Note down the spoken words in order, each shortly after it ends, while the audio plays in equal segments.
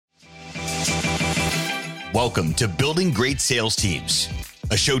Welcome to Building Great Sales Teams,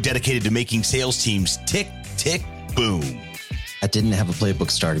 a show dedicated to making sales teams tick, tick, boom. I didn't have a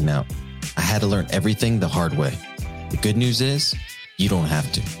playbook starting out. I had to learn everything the hard way. The good news is, you don't have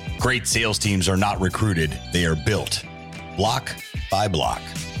to. Great sales teams are not recruited, they are built, block by block.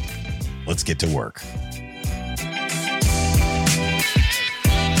 Let's get to work.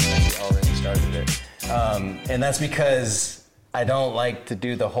 Already started it. And that's because I don't like to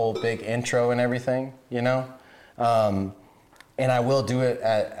do the whole big intro and everything, you know? And I will do it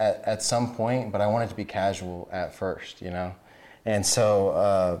at some point, but I want it to be casual at first, you know? And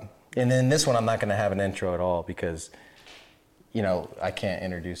so, and then this one, I'm not gonna have an intro at all because, you know, I can't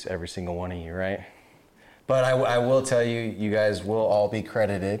introduce every single one of you, right? But I will tell you, you guys will all be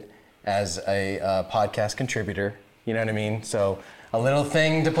credited as a podcast contributor, you know what I mean? So a little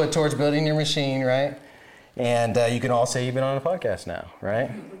thing to put towards building your machine, right? And you can all say you've been on a podcast now, right?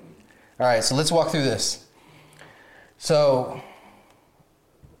 All right, so let's walk through this. So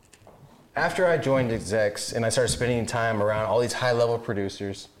after I joined Execs and I started spending time around all these high-level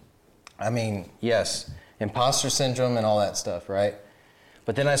producers, I mean, yes, imposter syndrome and all that stuff, right?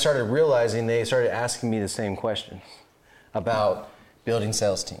 But then I started realizing they started asking me the same questions about building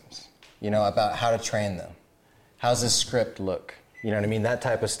sales teams, you know, about how to train them. How's this script look? You know what I mean? That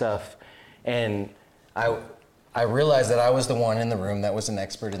type of stuff. And I realized that I was the one in the room that was an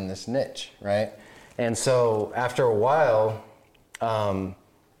expert in this niche, right? And so after a while, I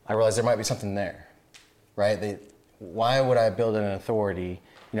realized there might be something there, right? Why would I build an authority?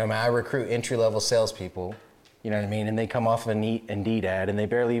 You know, I recruit entry-level salespeople, you know what I mean? And they come off of an Indeed ad and they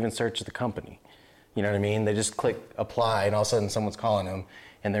barely even search the company. You know what I mean? They just click apply and all of a sudden someone's calling them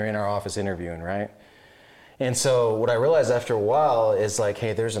and they're in our office interviewing, right? And so what I realized after a while is like,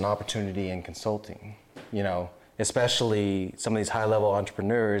 hey, there's an opportunity in consulting, you know, especially some of these high-level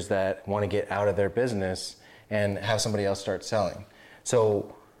entrepreneurs that want to get out of their business and have somebody else start selling.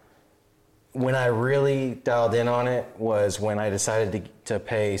 So when I really dialed in on it was when I decided to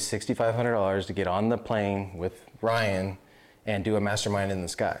pay $6,500 to get on the plane with Ryan and do a mastermind in the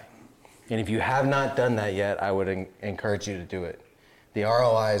sky. And if you have not done that yet, I would encourage you to do it. The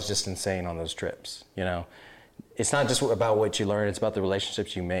ROI is just insane on those trips, you know. It's not just about what you learn, it's about the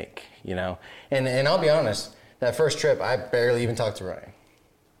relationships you make, you know. And I'll be honest, that first trip, I barely even talked to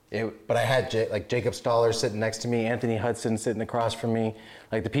Ryan. But I had Jacob Stoller sitting next to me, Anthony Hudson sitting across from me.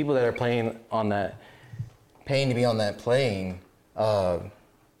 Like the people that are paying to be on that plane are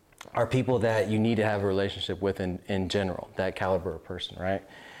people that you need to have a relationship with in general, that caliber of person, right?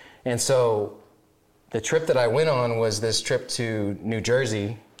 And so the trip that I went on was this trip to New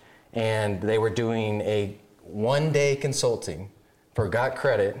Jersey, and they were doing a one-day consulting for Got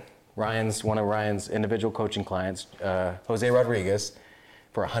Credit, one of Ryan's individual coaching clients, Jose Rodriguez,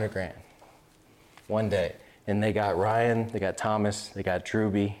 for $100,000, one day. And they got Ryan, they got Thomas, they got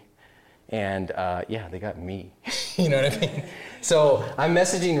Drewby, and they got me. You know what I mean? So I'm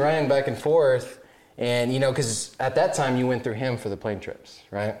messaging Ryan back and forth, and you know, because at that time you went through him for the plane trips,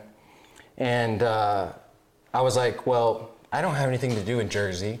 right? And I was like, well, I don't have anything to do in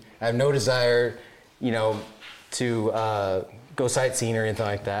Jersey. I have no desire, you know, to go sightseeing or anything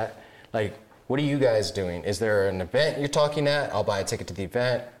like that. Like, what are you guys doing? Is there an event you're talking at? I'll buy a ticket to the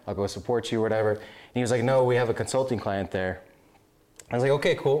event. I'll go support you or whatever. And he was like, no, we have a consulting client there. I was like,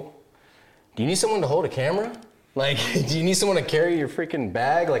 okay, cool. Do you need someone to hold a camera? Like, do you need someone to carry your freaking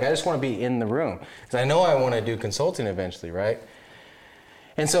bag? Like, I just want to be in the room. Because I know I want to do consulting eventually, right?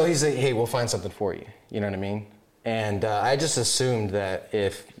 And so he's like, hey, we'll find something for you. You know what I mean? And I just assumed that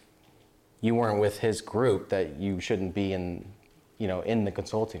if you weren't with his group, that you shouldn't be in the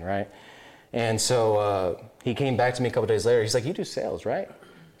consulting, right? And so he came back to me a couple days later. He's like, you do sales, right? I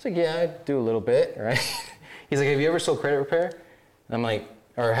was like, yeah, I do a little bit, right? He's like, have you ever sold credit repair? And I'm like,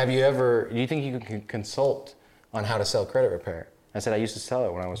 or do you think you can consult on how to sell credit repair? I said, I used to sell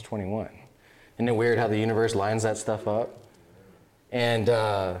it when I was 21. Isn't it weird how the universe lines that stuff up? And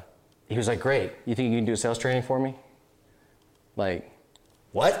he was like, great. You think you can do a sales training for me? Like,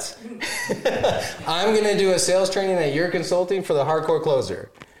 what? I'm going to do a sales training that you're consulting for the hardcore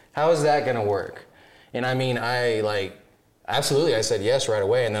closer. How is that going to work? And I mean, absolutely, I said yes right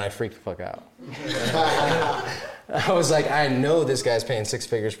away, and then I freaked the fuck out. I was like, I know this guy's paying six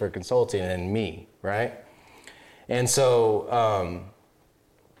figures for consulting and me, right? And so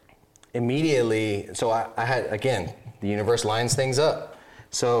immediately, I had, again, the universe lines things up.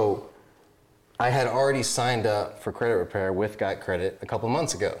 So I had already signed up for credit repair with Got Credit a couple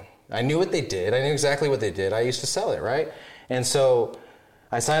months ago. I knew what they did. I knew exactly what they did. I used to sell it, right? And so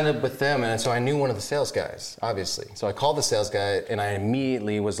I signed up with them, and so I knew one of the sales guys, obviously. So I called the sales guy, and I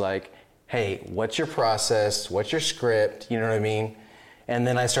immediately was like, hey, what's your process? What's your script? You know what I mean? And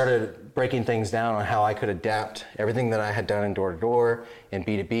then I started breaking things down on how I could adapt everything that I had done in door-to-door and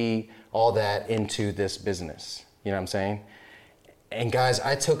B2B, all that into this business. You know what I'm saying? And guys,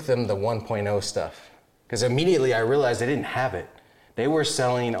 I took them the 1.0 stuff because immediately I realized they didn't have it. They were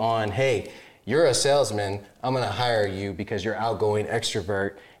selling on, hey, you're a salesman, I'm gonna hire you because you're outgoing,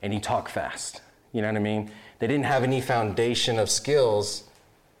 extrovert, and you talk fast. You know what I mean? They didn't have any foundation of skills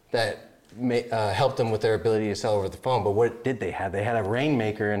that helped them with their ability to sell over the phone. But what did they have? They had a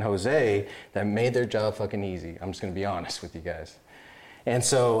rainmaker in Jose that made their job fucking easy. I'm just gonna be honest with you guys. And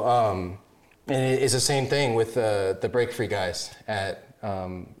so, and it's the same thing with the Break Free guys at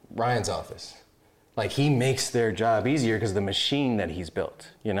Ryan's office. Like, he makes their job easier because of the machine that he's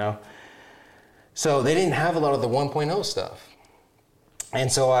built, you know? So they didn't have a lot of the 1.0 stuff.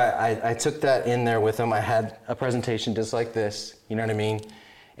 And so I took that in there with them. I had a presentation just like this, you know what I mean?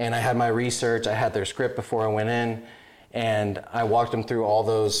 And I had my research, I had their script before I went in, and I walked them through all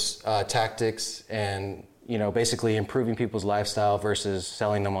those tactics and, you know, basically improving people's lifestyle versus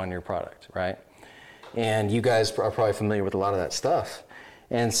selling them on your product, right? And you guys are probably familiar with a lot of that stuff.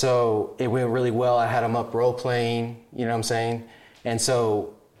 And so it went really well. I had them up role playing, you know what I'm saying? And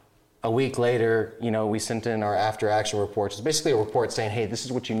so a week later, you know, we sent in our after action reports. It's basically a report saying, hey, this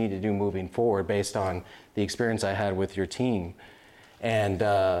is what you need to do moving forward based on the experience I had with your team. And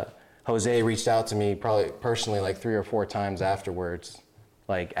Jose reached out to me probably personally like 3 or 4 times afterwards,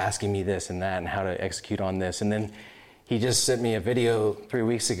 like asking me this and that and how to execute on this. And then he just sent me a video 3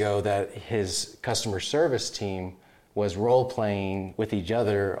 weeks ago that his customer service team was role playing with each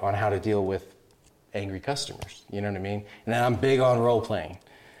other on how to deal with angry customers. You know what I mean? And I'm big on role playing.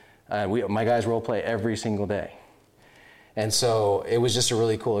 My guys role play every single day. And so it was just a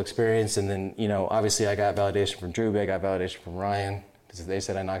really cool experience. And then, you know, obviously I got validation from Drew, I got validation from Ryan. They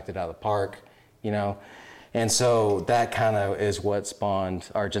said I knocked it out of the park, you know. And so that kind of is what spawned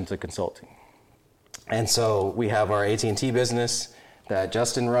Argenta Consulting. And so we have our AT&T business that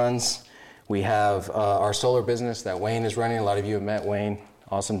Justin runs. We have our solar business that Wayne is running. A lot of you have met Wayne,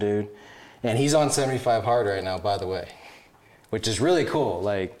 awesome dude. And he's on 75 hard right now, by the way, which is really cool.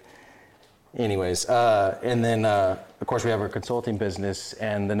 Like, anyways, and then of course we have our consulting business,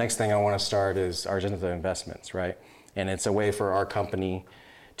 and the next thing I want to start is Argenta Investments, right? And it's a way for our company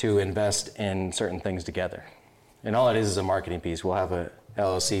to invest in certain things together. And all it is a marketing piece. We'll have a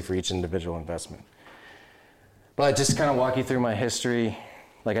LLC for each individual investment. But just to kind of walk you through my history,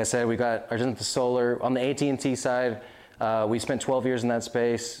 like I said, we got Argenta Solar. On the AT&T side, we spent 12 years in that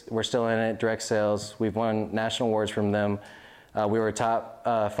space. We're still in it, direct sales. We've won national awards from them. We were a top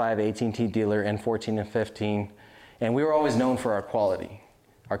 5 AT&T dealer in 14 and 15. And we were always known for our quality.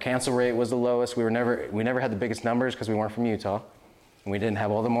 Our cancel rate was the lowest. We never had the biggest numbers because we weren't from Utah. And we didn't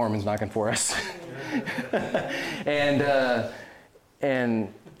have all the Mormons knocking for us. And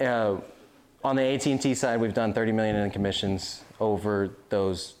on the AT&T side, we've done $30 million in commissions over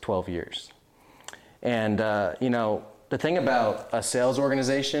those 12 years. And you know, the thing about a sales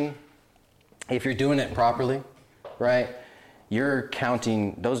organization, if you're doing it properly, right, you're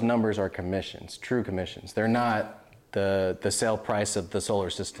counting, those numbers are commissions, true commissions. They're not the sale price of the solar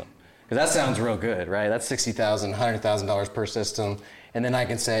system. Because that sounds real good, right? That's $60,000, $100,000 per system. And then I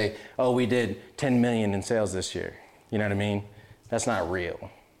can say, oh, we did 10 million in sales this year. You know what I mean? That's not real,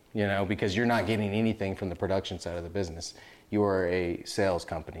 you know, because you're not getting anything from the production side of the business. You are a sales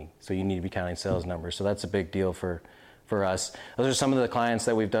company, so you need to be counting sales numbers. So that's a big deal for us. Those are some of the clients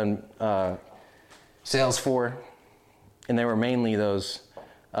that we've done sales for, and they were mainly those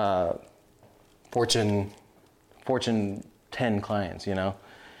Fortune 10 clients, you know.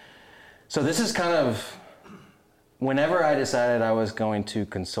 So this is kind of, whenever I decided I was going to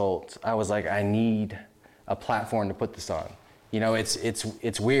consult, I was like, I need a platform to put this on. You know,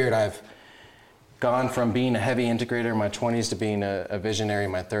 it's weird. I've gone from being a heavy integrator in my 20s to being a visionary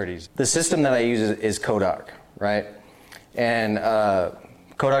in my 30s. The system that I use is Kodak, right? And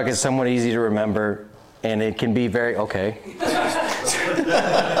Kodak is somewhat easy to remember, and it can be very, okay.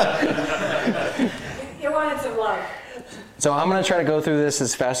 You wanted some love. So I'm going to try to go through this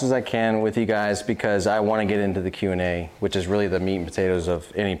as fast as I can with you guys because I want to get into the Q&A, which is really the meat and potatoes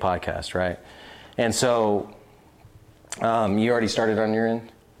of any podcast, right? And so you already started on your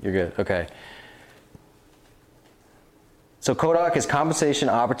end? You're good, okay. So Kodak is compensation,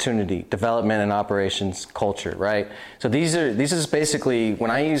 opportunity, development, and operations culture, right? So these is basically, when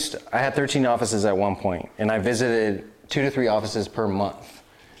I had 13 offices at one point, and I visited 2 to 3 offices per month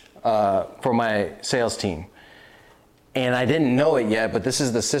for my sales team. And I didn't know it yet, but this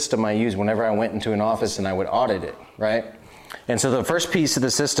is the system I used whenever I went into an office and I would audit it, right? And so the first piece of the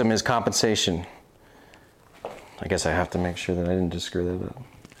system is compensation. I guess I have to make sure that I didn't just screw that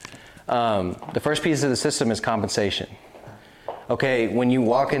up. The first piece of the system is compensation. Okay, when you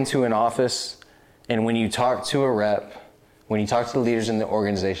walk into an office and when you talk to a rep, when you talk to the leaders in the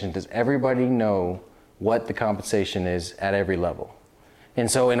organization, does everybody know what the compensation is at every level? And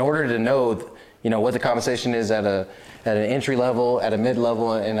so in order to know, what the compensation is at an entry level, at a mid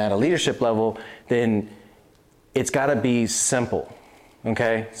level, and at a leadership level, then it's got to be simple.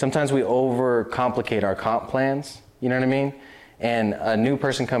 Okay? Sometimes we overcomplicate our comp plans, you know what I mean? And a new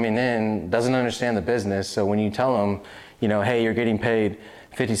person coming in doesn't understand the business, so when you tell them, hey, you're getting paid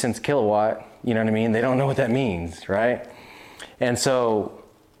 50 cents a kilowatt, you know what I mean? They don't know what that means, right? And so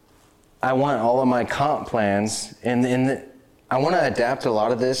I want all of my comp plans, and I want to adapt a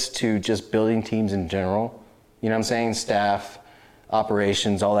lot of this to just building teams in general. You know what I'm saying? Staff,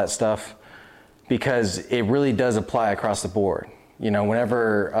 operations, all that stuff, because it really does apply across the board.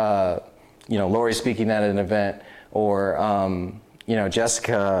 Whenever, Lori's speaking at an event, or,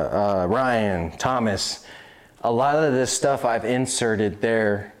 Jessica, Ryan, Thomas, a lot of this stuff I've inserted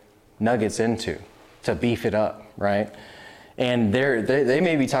their nuggets into to beef it up, right? And they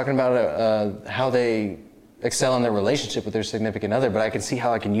may be talking about how they excel in their relationship with their significant other, but I can see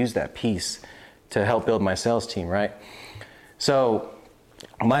how I can use that piece to help build my sales team, right? So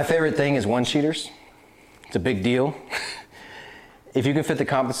my favorite thing is one-sheeters. It's a big deal. If you can fit the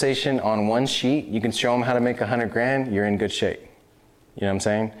compensation on one sheet, you can show them how to make $100,000, you're in good shape. You know what I'm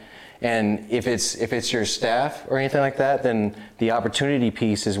saying? And if it's your staff or anything like that, then the opportunity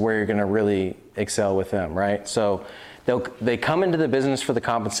piece is where you're going to really excel with them, right? So they come into the business for the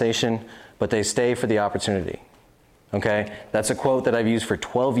compensation, but they stay for the opportunity. Okay? That's a quote that I've used for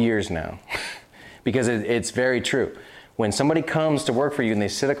 12 years now because it's very true. When somebody comes to work for you and they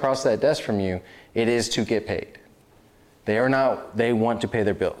sit across that desk from you, it is to get paid. They want to pay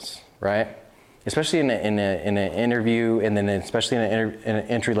their bills, right? Especially in an interview, and then especially in an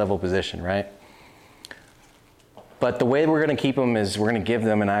entry-level position, right? But the way we're going to keep them is we're going to give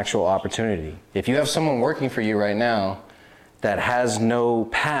them an actual opportunity. If you have someone working for you right now that has no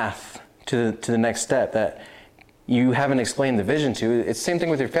path to the next step, that you haven't explained the vision to, it's the same thing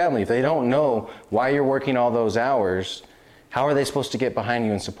with your family. If they don't know why you're working all those hours, how are they supposed to get behind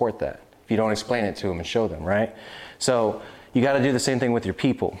you and support that if you don't explain it to them and show them, right? So you got to do the same thing with your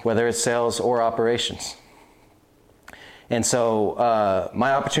people, whether it's sales or operations. And so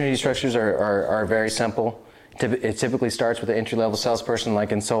my opportunity structures are very simple. It typically starts with an entry-level salesperson,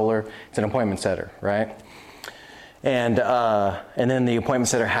 like in solar. It's an appointment setter, right? And then the appointment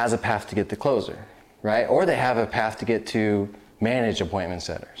setter has a path to get the closer, right? Or they have a path to get to manage appointment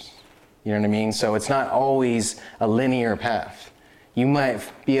setters. You know what I mean? So it's not always a linear path. You might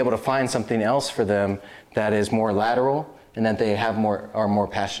be able to find something else for them that is more lateral and that they are more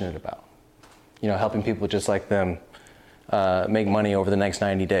passionate about. Helping people just like them make money over the next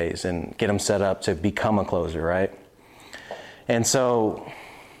 90 days and get them set up to become a closer, right? And so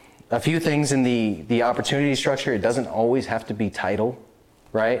a few things in the opportunity structure, it doesn't always have to be title,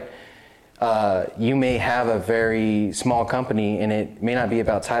 right? You may have a very small company and it may not be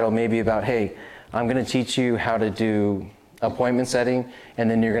about title, maybe about, hey, I'm going to teach you how to do appointment setting, and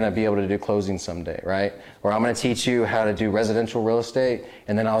then you're going to be able to do closing someday, right? Or I'm going to teach you how to do residential real estate,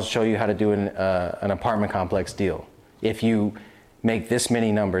 and then I'll show you how to do an apartment complex deal if you make this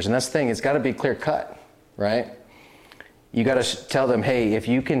many numbers. And that's the thing, it's got to be clear cut, right? You got to tell them, hey, if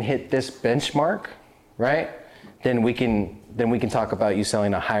you can hit this benchmark, right, then we can talk about you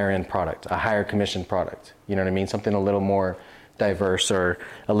selling a higher end product, a higher commission product. You know what I mean? Something a little more diverse or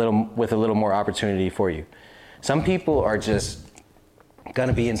with a little more opportunity for you. Some people are just going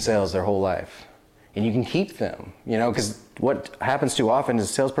to be in sales their whole life, and you can keep them, because what happens too often is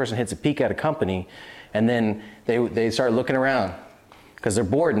a salesperson hits a peak at a company, and then they start looking around because they're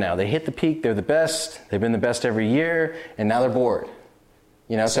bored now. They hit the peak, they're the best, they've been the best every year, and now they're bored.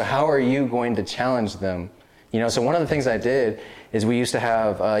 So how are you going to challenge them? So one of the things I did is we used to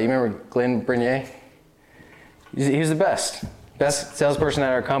have, you remember Glenn Brenier? He was the best salesperson at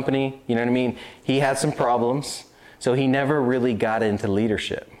our company, you know what I mean? He had some problems, so he never really got into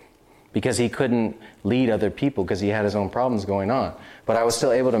leadership because he couldn't lead other people because he had his own problems going on. But I was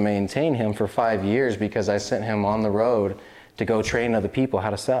still able to maintain him for 5 years because I sent him on the road to go train other people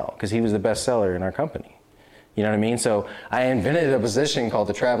how to sell because he was the best seller in our company. You know what I mean? So I invented a position called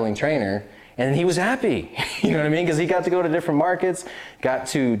the traveling trainer, and he was happy, you know what I mean? Because he got to go to different markets, got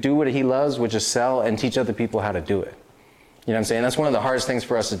to do what he loves, which is sell and teach other people how to do it. You know what I'm saying? That's one of the hardest things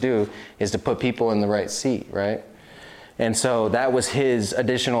for us to do is to put people in the right seat, right? And so that was his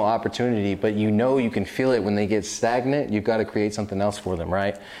additional opportunity, but you can feel it when they get stagnant. You've got to create something else for them,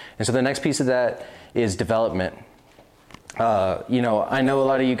 right? And so the next piece of that is development. I know a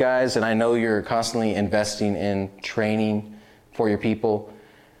lot of you guys, and I know you're constantly investing in training for your people.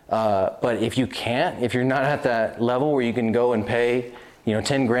 But if you're not at that level where you can go and pay,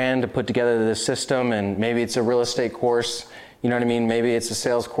 $10,000 to put together this system, and maybe it's a real estate course, maybe it's a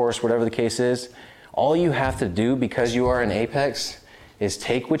sales course, whatever the case is. All you have to do, because you are in Apex, is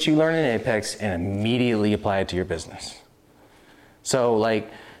take what you learn in Apex and immediately apply it to your business. So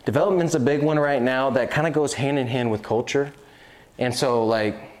development's a big one right now that kind of goes hand in hand with culture. And so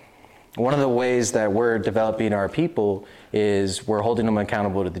one of the ways that we're developing our people is we're holding them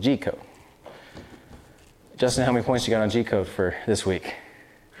accountable to the G code. Justin, how many points you got on G code for this week?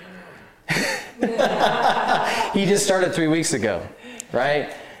 He just started 3 weeks ago,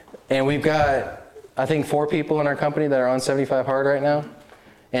 right? And we've got, I think, 4 people in our company that are on 75 hard right now.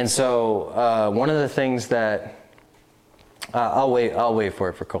 And so one of the things that I'll wait for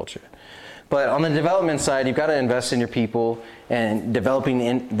it for culture. But on the development side, you've got to invest in your people and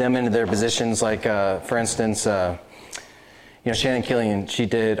developing them into their positions. For instance, Shannon Killian, she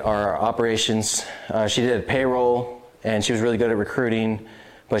did our operations. She did payroll, and she was really good at recruiting,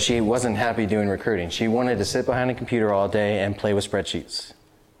 but she wasn't happy doing recruiting. She wanted to sit behind a computer all day and play with spreadsheets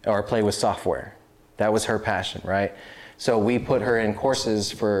or play with software. That was her passion, right? So we put her in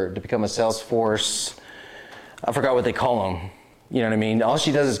courses to become a Salesforce. I forgot what they call them. You know what I mean? All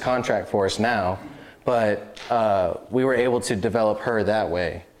she does is contract for us now, but we were able to develop her that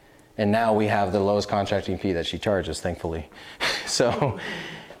way. And now we have the lowest contracting fee that she charges, thankfully. But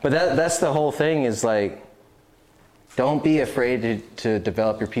that's the whole thing is don't be afraid to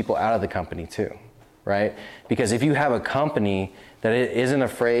develop your people out of the company too, right? Because if you have a company that isn't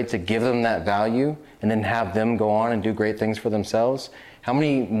afraid to give them that value and then have them go on and do great things for themselves, how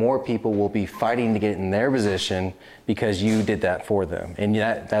many more people will be fighting to get in their position because you did that for them? And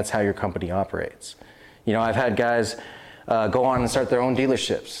that's how your company operates. I've had guys go on and start their own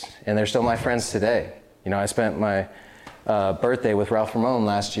dealerships, and they're still my friends today. I spent my birthday with Ralph Ramon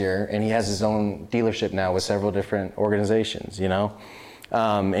last year, and he has his own dealership now with several different organizations,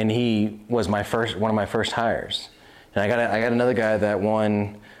 and he was one of my first hires. And I got another guy that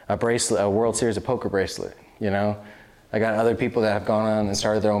won a World Series of Poker bracelet, I got other people that have gone on and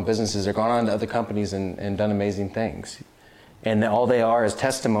started their own businesses or gone on to other companies and done amazing things. And all they are is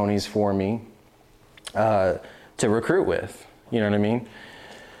testimonies for me to recruit with, you know what I mean?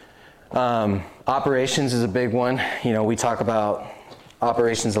 Operations is a big one. We talk about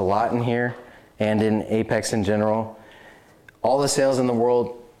operations a lot in here and in Apex in general. All the sales in the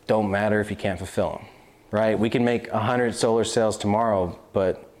world don't matter if you can't fulfill them, right? We can make 100 solar sales tomorrow,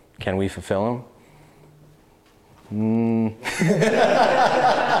 but can we fulfill them? We're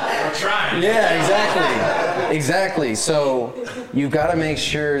trying. Yeah, exactly. So you've got to make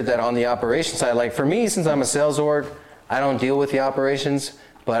sure that on the operations side, for me, since I'm a sales org, I don't deal with the operations,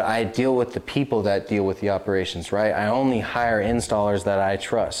 but I deal with the people that deal with the operations, right? I only hire installers that I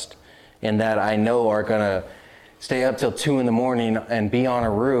trust and that I know are going to stay up till 2 a.m. and be on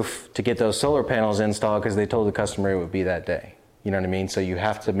a roof to get those solar panels installed because they told the customer it would be that day. You know what I mean? So you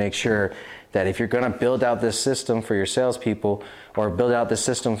have to make sure that if you're going to build out this system for your salespeople or build out this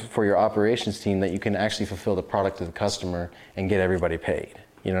system for your operations team, that you can actually fulfill the product to the customer and get everybody paid.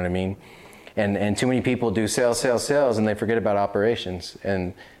 You know what I mean? And too many people do sales, and they forget about operations,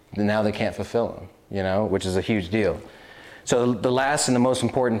 and now they can't fulfill them, which is a huge deal. So the last and the most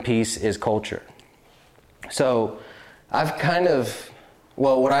important piece is culture. So I've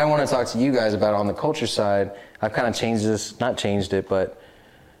what I want to talk to you guys about on the culture side, I've kind of not changed it, but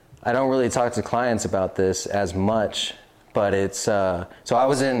I don't really talk to clients about this as much, but it's, so I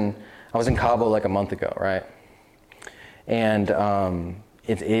was in Cabo a month ago, right? And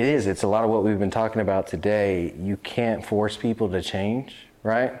it's a lot of what we've been talking about today. You can't force people to change,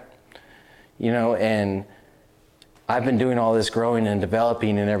 right? And I've been doing all this growing and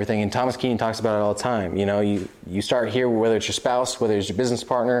developing and everything, and Thomas Keene talks about it all the time. You start here, whether it's your spouse, whether it's your business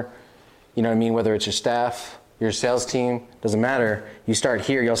partner, whether it's your staff, your sales team, doesn't matter. You start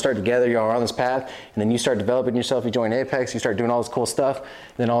here, y'all start together, y'all are on this path, and then you start developing yourself, you join Apex, you start doing all this cool stuff,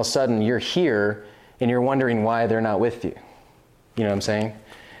 and then all of a sudden you're here and you're wondering why they're not with you. You know what I'm saying?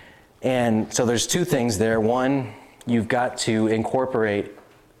 And so there's 2 things there. One, you've got to incorporate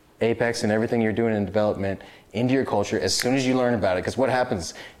Apex and everything you're doing in development into your culture as soon as you learn about it. Because what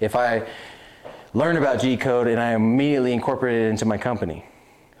happens if I learn about G code and I immediately incorporate it into my company?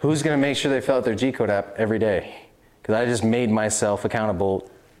 Who's going to make sure they fill out their G code app every day? Because I just made myself accountable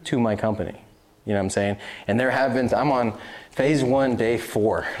to my company. You know what I'm saying? And there have been, I'm on phase 1, day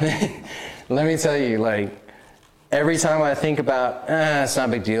 4. Let me tell you, like, every time I think about, it's not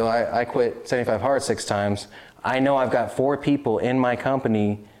a big deal. I quit 75 Hard 6 times. I know I've got 4 people in my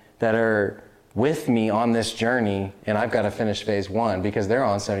company that are with me on this journey, and I've got to finish phase 1 because they're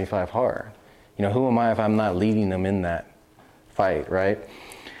on 75 Hard. You know, who am I if I'm not leading them in that fight, right?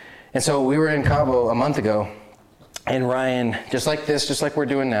 And so we were in Cabo a month ago, and Ryan, just like this, just like we're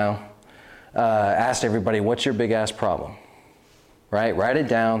doing now, asked everybody, what's your big ass problem? Right? Write it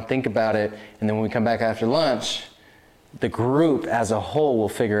down, think about it, and then when we come back after lunch, the group as a whole will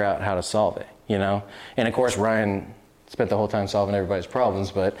figure out how to solve it, you know? And of course, Ryan spent the whole time solving everybody's problems,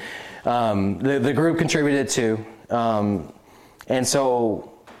 but the group contributed too. And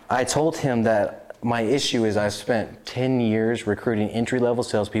so I told him that my issue is I've spent 10 years recruiting entry-level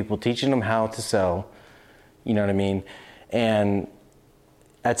salespeople, teaching them how to sell, you know what I mean? And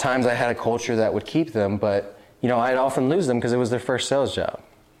at times I had a culture that would keep them, but you know, I'd often lose them because it was their first sales job.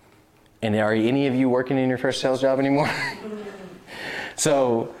 And are any of you working in your first sales job anymore?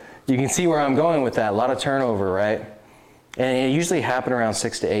 So you can see where I'm going with that. A lot of turnover, right? And it usually happened around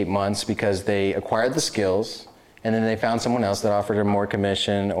 6 to 8 months because they acquired the skills and then they found someone else that offered them more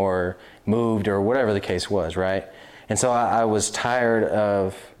commission or moved or whatever the case was, right? And so I was tired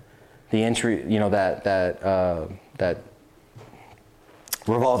of the entry, you know, that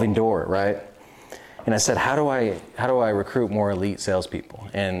revolving door, right? And I said, how do I recruit more elite salespeople?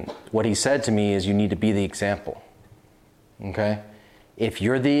 And what he said to me is, you need to be the example, okay? If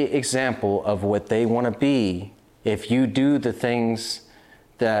you're the example of what they want to be, if you do the things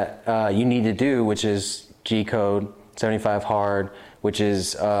that you need to do, which is G-Code, 75 Hard, which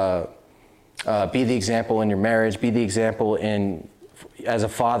is be the example in your marriage, be the example as a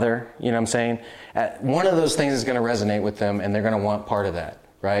father, you know what I'm saying? One of those things is going to resonate with them, and they're going to want part of that,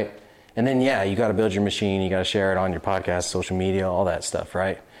 right? And then, yeah, you got to build your machine. You got to share it on your podcast, social media, all that stuff,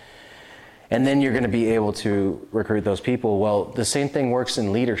 right? And then you're going to be able to recruit those people. Well, the same thing works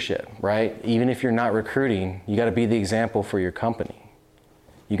in leadership, right? Even if you're not recruiting, you got to be the example for your company.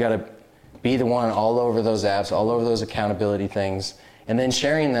 You got to be the one all over those apps, all over those accountability things, and then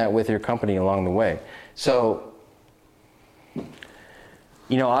sharing that with your company along the way. So,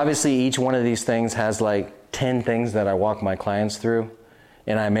 you know, obviously each one of these things has like 10 things that I walk my clients through.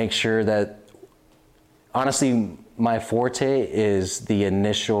 And I make sure that, honestly, my forte is the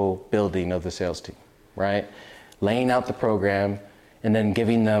initial building of the sales team, right? Laying out the program and then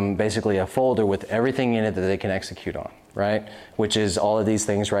giving them basically a folder with everything in it that they can execute on, right? Which is all of these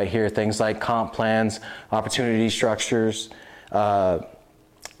things right here, things like comp plans, opportunity structures,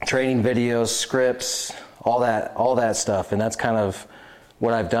 training videos, scripts, all that stuff. And that's kind of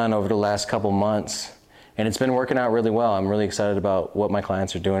what I've done over the last couple months. And it's been working out really well. I'm really excited about what my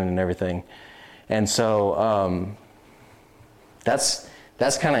clients are doing and everything. And so that's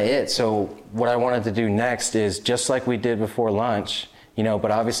kind of it. So what I wanted to do next is just like we did before lunch, you know,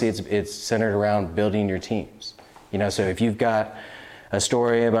 but obviously it's centered around building your teams. You know, so if you've got a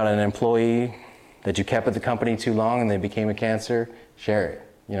story about an employee that you kept at the company too long and they became a cancer, share it.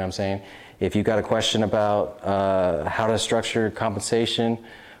 You know what I'm saying? If you've got a question about how to structure compensation,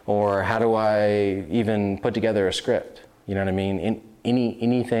 or how do I even put together a script? You know what I mean?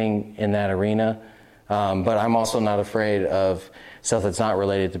 Anything in that arena. But I'm also not afraid of stuff that's not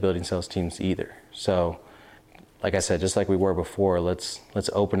related to building sales teams either. So, like I said, just like we were before, let's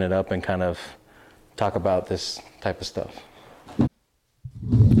open it up and kind of talk about this type of stuff.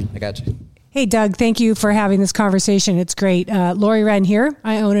 I got you. Hey, Doug, thank you for having this conversation. It's great. Lori Wren here.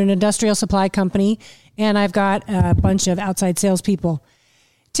 I own an industrial supply company, and I've got a bunch of outside salespeople.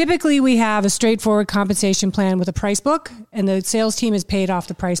 Typically, we have a straightforward compensation plan with a price book, and the sales team is paid off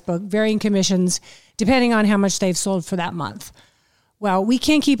the price book, varying commissions depending on how much they've sold for that month. Well, we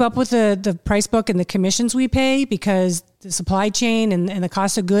can't keep up with the price book and the commissions we pay because the supply chain and the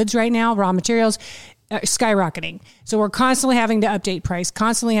cost of goods right now, raw materials, are skyrocketing. So we're constantly having to update price,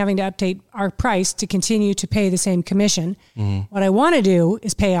 constantly having to update our price to continue to pay the same commission. Mm-hmm. What I want to do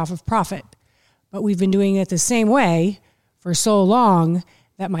is pay off of profit, but we've been doing it the same way for so long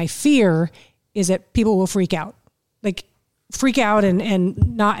that my fear is that people will freak out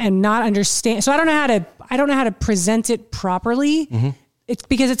and not understand. So I don't know how to present it properly. Mm-hmm. It's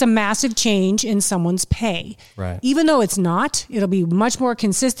because it's a massive change in someone's pay. Right. Even though it's not, it'll be much more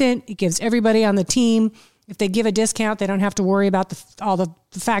consistent. It gives everybody on the team, if they give a discount, they don't have to worry about all the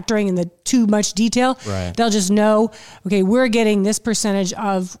factoring and the too much detail. Right. They'll just know, okay, we're getting this percentage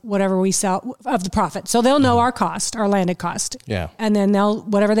of whatever we sell of the profit. So they'll know our cost, our landed cost. Yeah. And then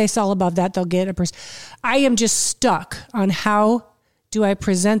whatever they sell above that, they'll get I am just stuck on how do I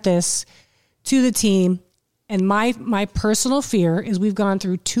present this to the team. And my personal fear is we've gone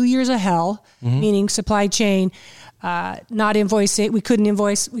through 2 years of hell, meaning supply chain, not invoicing. We couldn't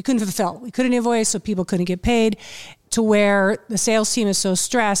invoice. We couldn't fulfill. We couldn't invoice, so people couldn't get paid, to where the sales team is so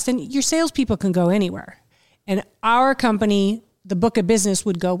stressed. And your salespeople can go anywhere. And our company, the book of business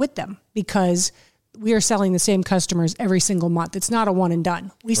would go with them because we are selling the same customers every single month. It's not a one and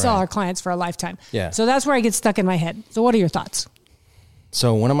done. We sell our clients for a lifetime. Yeah. So that's where I get stuck in my head. So what are your thoughts?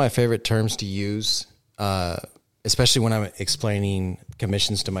 So one of my favorite terms to use, especially when I'm explaining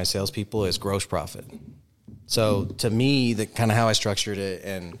commissions to my salespeople, is gross profit. So to me, the kind of how I structured it,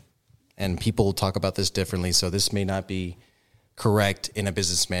 and people talk about this differently. So this may not be correct in a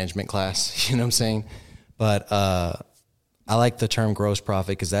business management class. You know what I'm saying? But I like the term gross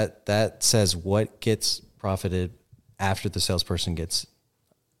profit because that says what gets profited after the salesperson gets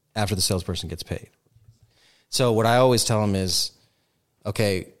paid. So what I always tell them is,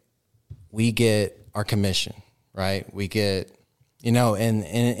 okay, we get our commission, right? We get,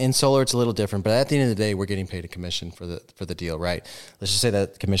 in solar it's a little different, but at the end of the day, we're getting paid a commission for the deal, right? Let's just say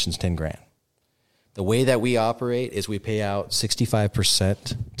that commission's $10,000. The way that we operate is we pay out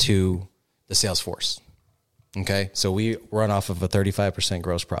 65% to the sales force. Okay. So we run off of a 35%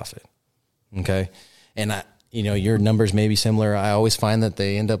 gross profit. Okay. And your numbers may be similar. I always find that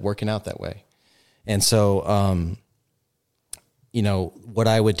they end up working out that way. And so, what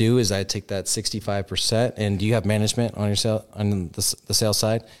I would do is I'd take that 65%, and do you have management on your on the sales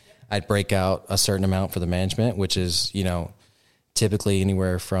side? I'd break out a certain amount for the management, which is, typically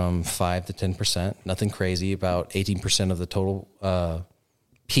anywhere from 5 to 10%, nothing crazy, about 18% of the total,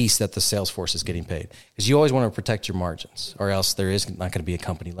 piece that the sales force is getting paid, because you always want to protect your margins, or else there is not going to be a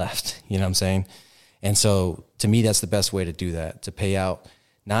company left. You know what I'm saying? And so to me, that's the best way to do that, to pay out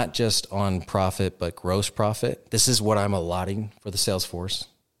not just on profit, but gross profit. This is what I'm allotting for the sales force.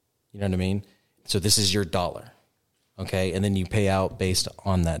 You know what I mean? So this is your dollar. Okay. And then you pay out based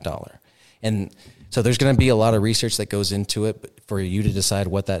on that dollar. And so there's going to be a lot of research that goes into it, but for you to decide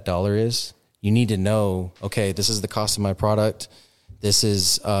what that dollar is, you need to know, okay, this is the cost of my product. This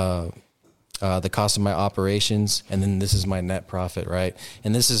is the cost of my operations, and then this is my net profit, right?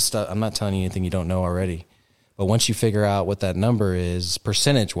 And this is stuff, I'm not telling you anything you don't know already. But once you figure out what that number is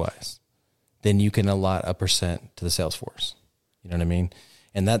percentage-wise, then you can allot a percent to the sales force. You know what I mean?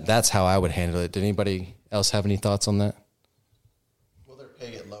 And that's how I would handle it. Did anybody else have any thoughts on that? Will their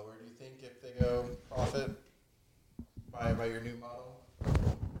pay get lower, do you think, if they go profit by your new model?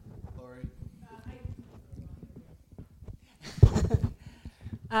 Lori?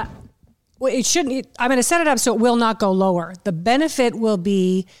 Well, it shouldn't. I'm going to set it up so it will not go lower. The benefit will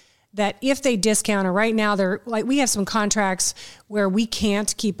be that if they discount, or right now they're like, we have some contracts where we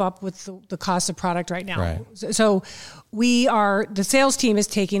can't keep up with the cost of product right now. Right. So the sales team is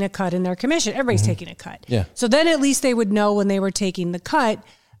taking a cut in their commission. Everybody's taking a cut. Yeah. So then at least they would know when they were taking the cut,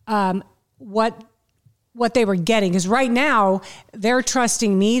 what they were getting. Because right now they're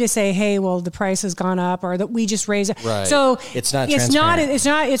trusting me to say, hey, well, the price has gone up, or that we just raised it. Right. So it's not transparent.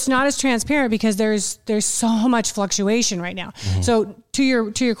 It's not as transparent because there's so much fluctuation right now. Mm-hmm. So to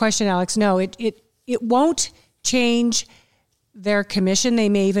your question, Alex, no, it won't change their commission. They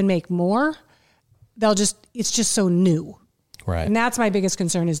may even make more. It's just so new. Right. And that's my biggest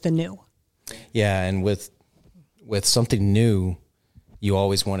concern, is the new. Yeah. And with something new, you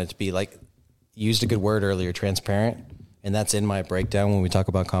always want it to be, like, used a good word earlier, transparent. And that's in my breakdown when we talk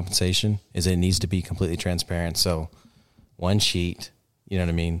about compensation, is it needs to be completely transparent. So one sheet, you know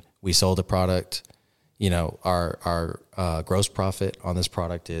what I mean? We sold a product, our gross profit on this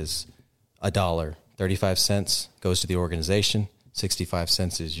product is $1. 35 cents goes to the organization. 65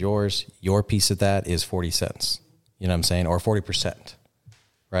 cents is yours. Your piece of that is 40 cents. You know what I'm saying? Or 40%.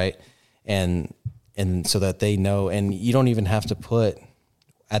 Right. And so that they know, and you don't even have to put,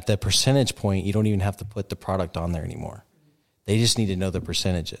 at the percentage point, you don't even have to put the product on there anymore. They just need to know the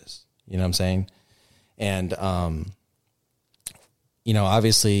percentages. You know what I'm saying? And,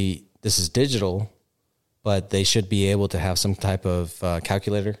 obviously this is digital, but they should be able to have some type of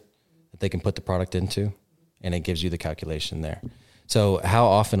calculator that they can put the product into, and it gives you the calculation there. So how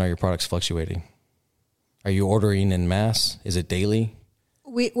often are your products fluctuating? Are you ordering in mass? Is it daily?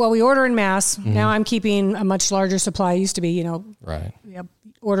 We order in mass. Mm-hmm. Now I'm keeping a much larger supply. It used to be, right.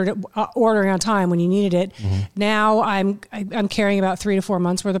 Ordering on time when you needed it. Mm-hmm. Now I'm carrying about 3 to 4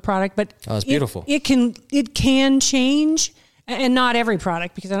 months worth of product, but that's beautiful. It can change, and not every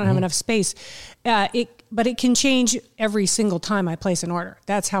product, because I don't have enough space. But it can change every single time I place an order.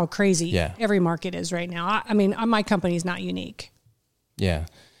 That's how crazy every market is right now. I mean, my company is not unique. Yeah.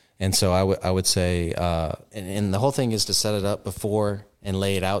 And so I would say, and the whole thing is to set it up before and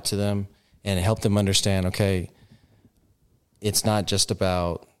lay it out to them and help them understand, okay, it's not just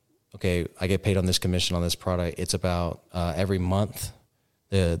about, okay, I get paid on this commission on this product. It's about every month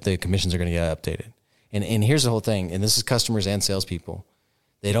the commissions are going to get updated. And here's the whole thing, and this is customers and salespeople.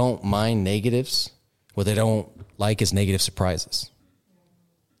 They don't mind negatives. What they don't like is negative surprises.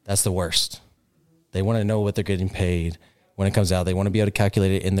 That's the worst. They want to know what they're getting paid when it comes out. They want to be able to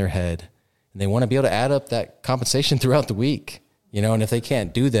calculate it in their head. And they want to be able to add up that compensation throughout the week, you know, and if they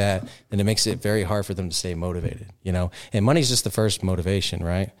can't do that, then it makes it very hard for them to stay motivated, you know. And money's just the first motivation,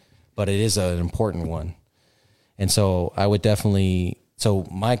 right? But it is an important one. And so I would definitely, so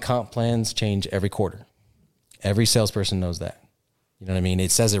my comp plans change every quarter. Every salesperson knows that. You know what I mean?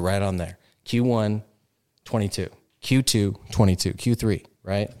 It says it right on there. Q1, 22, Q2, 22, Q3,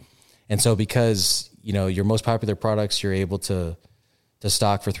 right? And so because, you know, your most popular products, you're able to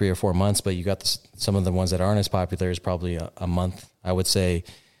stock for 3 or 4 months, but you got some of the ones that aren't as popular is probably a month. I would say,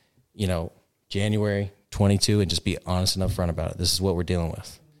 you know, January 22, and just be honest and upfront about it. This is what we're dealing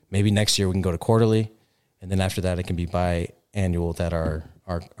with. Maybe next year we can go to quarterly, and then after that it can be biannual that our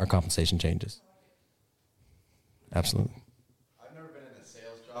compensation changes. Absolutely. I've never been in a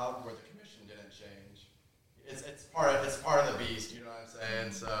sales job where the commission didn't change. It's part of the beast. You know what I'm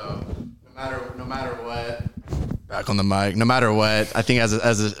saying? So no matter what. Back on the mic. No matter what, I think as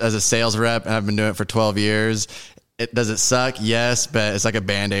a sales rep, and I've been doing it for 12 years. Does it suck? Yes, but it's like a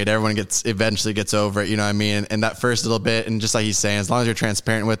Band-Aid. Everyone eventually gets over it, you know what I mean? And that first little bit, and just like he's saying, as long as you're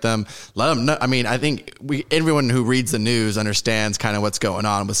transparent with them, let them know. I mean, I think everyone who reads the news understands kind of what's going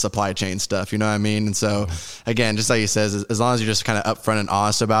on with supply chain stuff, you know what I mean? And so, again, just like he says, as long as you're just kind of upfront and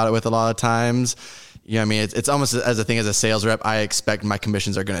honest about it with a lot of times, you know what I mean? It's almost as a thing as a sales rep, I expect my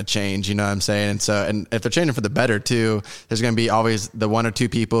commissions are going to change, you know what I'm saying? And so, and if they're changing for the better too, there's going to be always the 1 or 2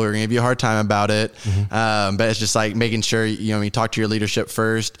 people who are going to give you a hard time about it. Mm-hmm. But it's just like making sure, you know, you talk to your leadership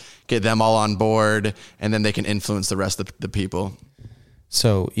first, get them all on board, and then they can influence the rest of the people.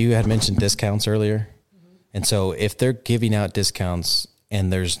 So you had mentioned discounts earlier. Mm-hmm. And so if they're giving out discounts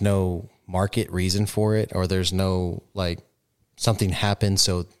and there's no market reason for it, or there's no, like, something happened,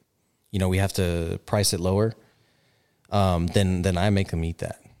 so you know, we have to price it lower, then I make them eat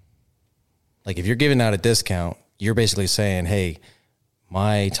that. Like, if you're giving out a discount, you're basically saying, hey,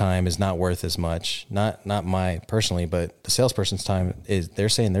 my time is not worth as much. Not my personally, but the salesperson's time is, they're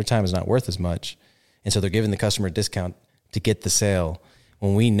saying their time is not worth as much. And so they're giving the customer a discount to get the sale,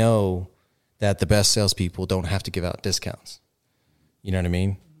 when we know that the best salespeople don't have to give out discounts. You know what I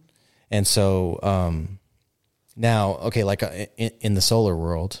mean? And so now, okay, like in the solar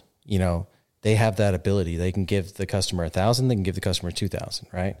world, you know, they have that ability. They can give the customer 1,000, they can give the customer 2,000,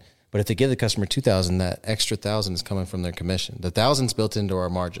 right? But if they give the customer 2,000, that extra 1,000 is coming from their commission. The 1,000's built into our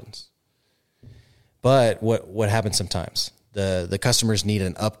margins. But what happens sometimes? The customers need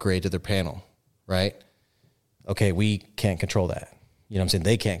an upgrade to their panel, right? Okay, we can't control that. You know what I'm saying?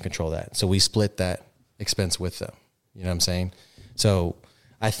 They can't control that. So we split that expense with them. You know what I'm saying? So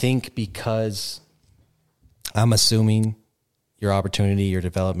I think because I'm assuming your opportunity, your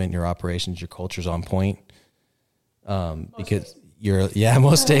development, your operations, your culture's on point. Because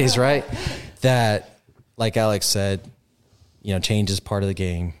most days, right? That, like Alex said, you know, change is part of the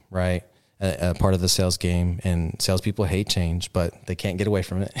game, right? Part of the sales game, and salespeople hate change, but they can't get away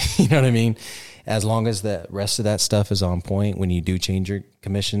from it. You know what I mean? As long as the rest of that stuff is on point, when you do change your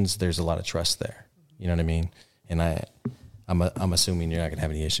commissions, there's a lot of trust there. You know what I mean? And I'm assuming you're not gonna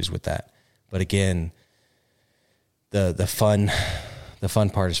have any issues with that. But again, the fun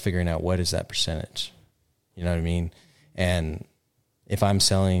part is figuring out what is that percentage. You know what I mean? And if I'm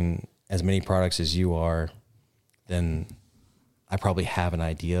selling as many products as you are, then I probably have an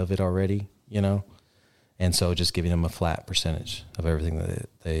idea of it already, you know? And so just giving them a flat percentage of everything that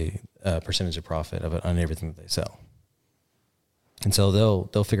they percentage of profit of it on everything that they sell. And so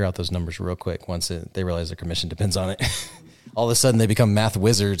they'll figure out those numbers real quick once they realize their commission depends on it. All of a sudden they become math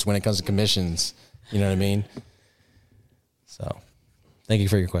wizards when it comes to commissions. You know what I mean? So thank you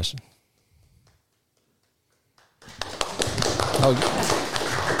for your question. Oh,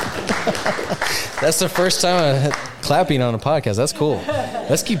 that's the first time I'm clapping on a podcast. That's cool.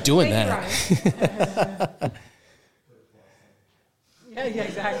 Let's keep doing that. Yeah,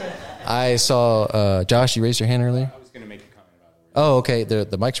 exactly. I saw, Josh, you raised your hand earlier? I was going to make a comment about it. Oh, okay.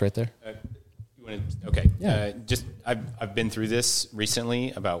 The mic's right there. Okay. Yeah. I've been through this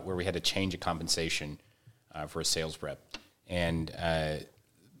recently about where we had to change a compensation for a sales rep. And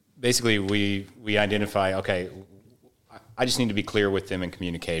basically we identify, okay, I just need to be clear with them in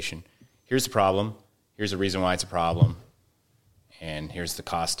communication. Here's the problem. Here's the reason why it's a problem. And here's the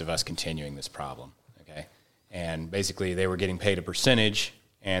cost of us continuing this problem. Okay. And basically they were getting paid a percentage,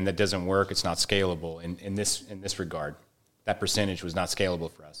 and that doesn't work. It's not scalable in this regard. That percentage was not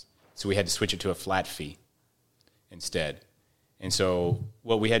scalable for us. So we had to switch it to a flat fee instead. And so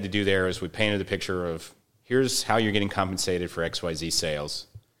what we had to do there is we painted the picture of here's how you're getting compensated for XYZ sales.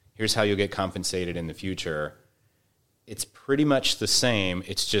 Here's how you'll get compensated in the future. It's pretty much the same.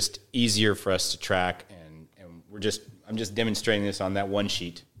 It's just easier for us to track, and I'm just demonstrating this on that one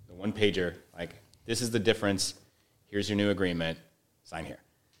sheet, the one pager. Like, this is the difference. Here's your new agreement. Sign here.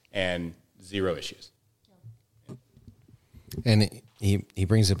 And 0 issues. And he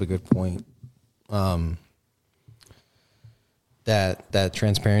brings up a good point. That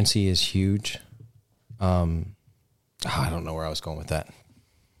transparency is huge. I don't know where I was going with that.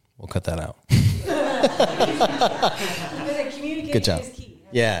 We'll cut that out. Good job.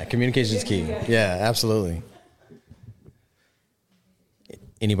 Yeah, communication is key. Yeah, absolutely.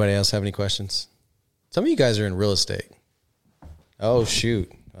 Anybody else have any questions? Some of you guys are in real estate. Oh,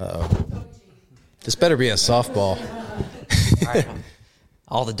 shoot. Uh-oh. This better be a softball. All right.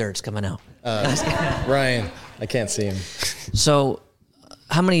 All the dirt's coming out. Ryan, I can't see him. So,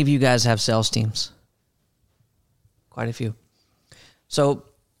 how many of you guys have sales teams? Quite a few. So,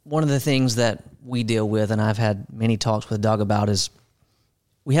 one of the things that we deal with, and I've had many talks with Doug about, is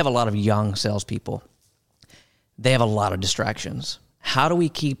we have a lot of young salespeople. They have a lot of distractions. How do we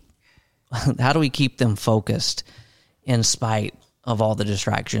keep them focused in spite of all the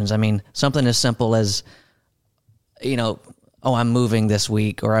distractions? I mean, something as simple as, I'm moving this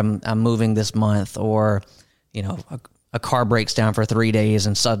week, or I'm moving this month, or, a car breaks down for 3 days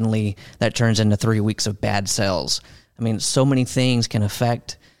and suddenly that turns into 3 weeks of bad sales. I mean, so many things can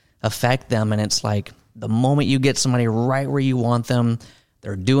affect them, and it's like the moment you get somebody right where you want them,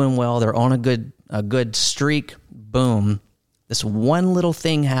 they're doing well, they're on a good streak, boom, this one little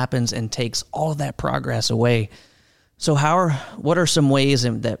thing happens and takes all of that progress away. So what are some ways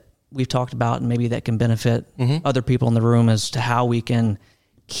that we've talked about, and maybe that can benefit other people in the room, as to how we can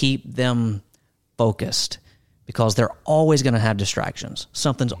keep them focused? Because they're always going to have distractions.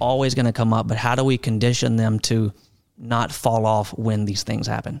 Something's always going to come up, but how do we condition them to not fall off when these things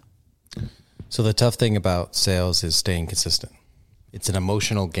happen? So the tough thing about sales is staying consistent. It's an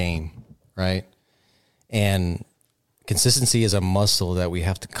emotional game, right? And consistency is a muscle that we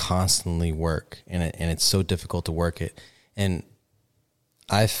have to constantly work, and it's so difficult to work it. And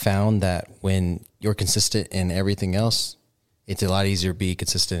I've found that when you're consistent in everything else, it's a lot easier to be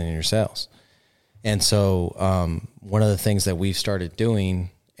consistent in your sales. And so one of the things that we've started doing,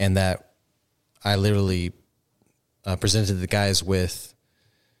 and that I literally presented to the guys with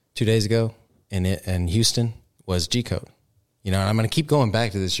 2 days ago in Houston, was G-Code. And I'm going to keep going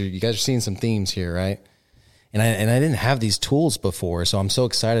back to this. You guys are seeing some themes here, right? And I didn't have these tools before, so I'm so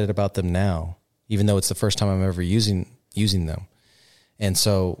excited about them now, even though it's the first time I'm ever using them. And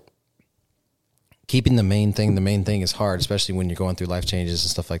so keeping the main thing is hard, especially when you're going through life changes and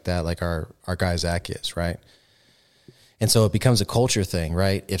stuff like that, like our guy Zach is, right? And so it becomes a culture thing,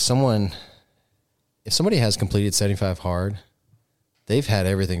 right? If somebody has completed 75 hard, they've had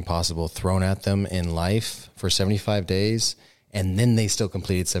everything possible thrown at them in life for 75 days, and then they still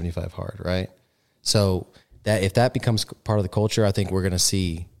completed 75 hard, right? So that if that becomes part of the culture, I think we're going to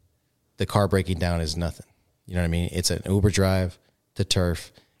see the car breaking down as nothing. You know what I mean? It's an Uber drive to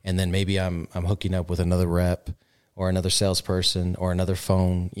turf, and then maybe I'm hooking up with another rep or another salesperson or another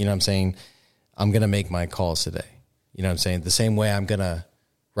phone. You know what I'm saying? I'm going to make my calls today. You know what I'm saying? The same way I'm going to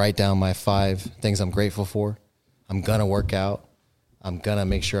write down my 5 things I'm grateful for. I'm going to work out. I'm going to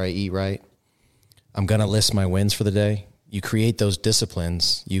make sure I eat right. I'm going to list my wins for the day. You create those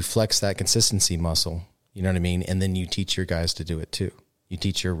disciplines. You flex that consistency muscle. You know what I mean? And then you teach your guys to do it too. You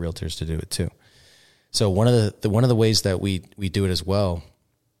teach your realtors to do it too. So one of the ways that we do it as well,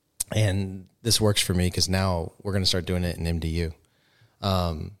 and this works for me because now we're going to start doing it in MDU,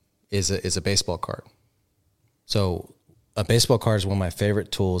 is a baseball card. So a baseball card is one of my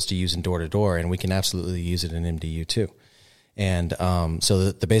favorite tools to use in door-to-door, and we can absolutely use it in MDU too. And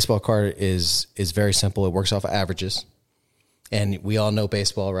so the baseball card is very simple. It works off of averages. And we all know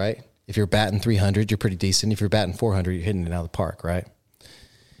baseball, right? If you're batting 300, you're pretty decent. If you're batting 400, you're hitting it out of the park, right?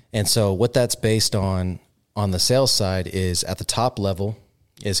 And so what that's based on the sales side is at the top level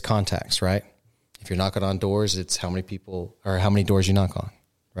is contacts, right? If you're knocking on doors, it's how many people or how many doors you knock on,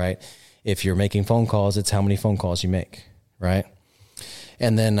 right? If you're making phone calls, it's how many phone calls you make, right?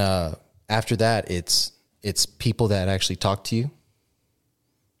 And then after that, it's people that actually talk to you,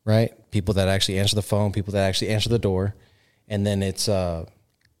 right? People that actually answer the phone, people that actually answer the door. And then it's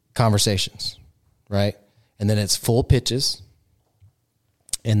conversations, right? And then it's full pitches.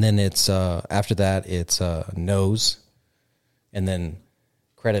 And then it's after that, it's no's, and then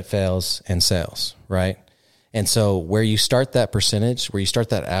credit fails, and sales, right? And so where you start that percentage, where you start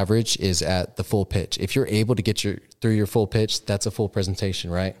that average is at the full pitch. If you're able to get through your full pitch, that's a full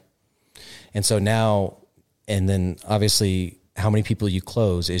presentation, right? And so now, and then obviously how many people you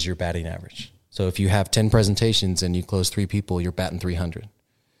close is your batting average. So if you have 10 presentations and you close 3 people, you're batting 300.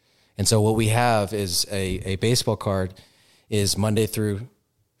 And so what we have is a baseball card is Monday through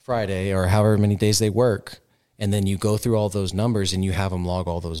Friday or however many days they work. And then you go through all those numbers and you have them log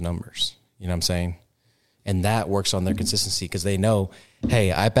all those numbers. You know what I'm saying? And that works on their consistency because they know,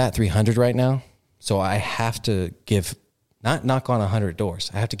 hey, I bat 300 right now, so I have to not knock on 100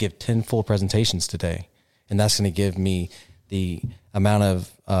 doors. I have to give 10 full presentations today. And that's going to give me the amount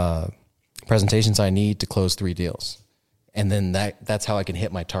of presentations I need to close 3 deals. And then that's how I can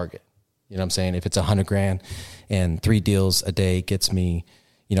hit my target. You know what I'm saying? If it's $100,000 and 3 deals a day gets me,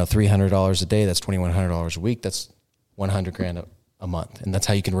 $300 a day, that's $2,100 a week. That's $100,000 a month. And that's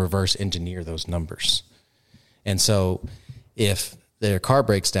how you can reverse engineer those numbers. And so if their car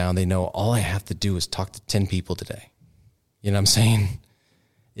breaks down, they know all I have to do is talk to 10 people today. You know what I'm saying?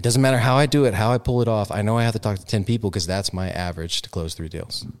 It doesn't matter how I do it, how I pull it off. I know I have to talk to 10 people because that's my average to close 3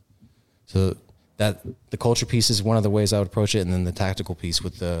 deals. So that the culture piece is one of the ways I would approach it, and then the tactical piece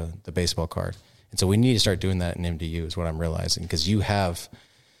with the baseball card. And so we need to start doing that in MDU is what I'm realizing, because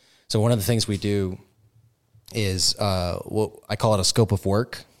so one of the things we do is what I call it a scope of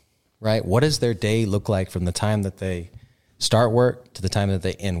work, right? What does their day look like from the time that they start work to the time that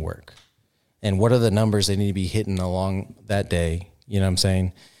they end work? And what are the numbers they need to be hitting along that day? You know what I'm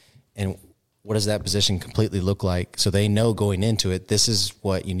saying? And what does that position completely look like? So they know going into it, this is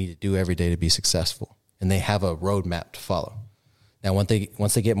what you need to do every day to be successful. And they have a roadmap to follow. Now,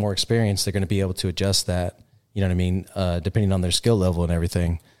 once they get more experience, they're going to be able to adjust that, you know what I mean, depending on their skill level and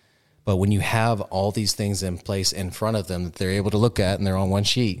everything. But when you have all these things in place in front of them that they're able to look at and they're on one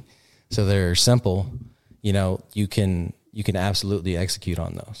sheet, so they're simple, you can absolutely execute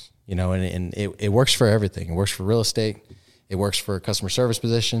on those, and it works for everything. It works for real estate. It works for customer service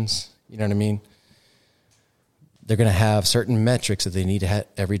positions. You know what I mean? They're going to have certain metrics that they need to have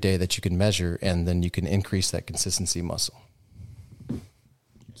every day that you can measure, and then you can increase that consistency muscle.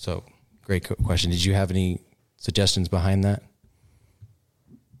 So great question. Did you have any suggestions behind that?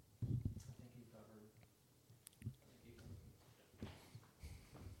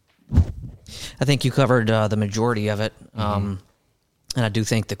 I think you covered the majority of it. And I do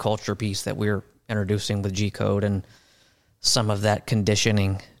think the culture piece that we're introducing with G-Code and some of that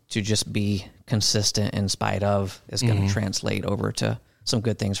conditioning to just be consistent in spite of is going to translate over to some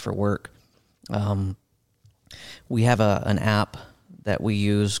good things for work. We have an app that we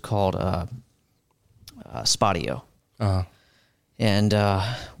use called Spotio. Uh-huh. And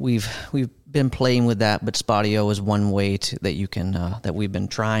we've been playing with that, but Spotio is one way that you can that we've been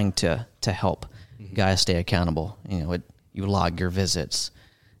trying to help guys stay accountable. You log your visits.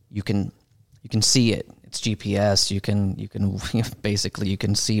 You can see it. It's GPS. You can basically you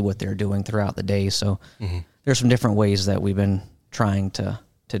can see what they're doing throughout the day. So there's some different ways that we've been trying to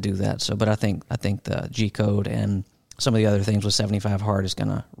do that. So, but I think the G-Code and some of the other things with 75 Hard is going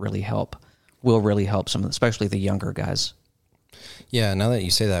to really help. Will really help especially the younger guys. Yeah, now that you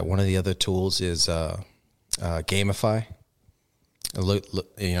say that, one of the other tools is Gamify. Look,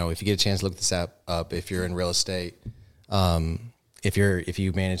 if you get a chance, look this app up. If you're in real estate, if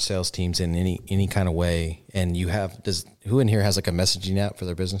you manage sales teams in any kind of way, and who in here has like a messaging app for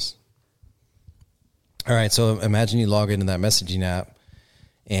their business? All right, so imagine you log into that messaging app,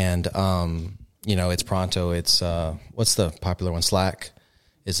 and it's Pronto. It's what's the popular one? Slack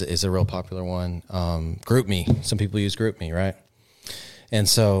is a real popular one. GroupMe. Some people use GroupMe, right? And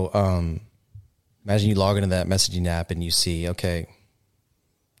so imagine you log into that messaging app and you see, okay,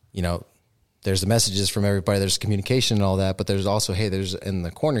 there's the messages from everybody, there's communication and all that, but there's also, hey, there's in the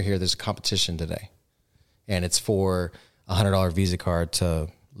corner here, there's a competition today. And it's for a $100 Visa card to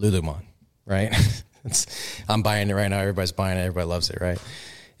Lululemon, right? I'm buying it right now. Everybody's buying it. Everybody loves it, right?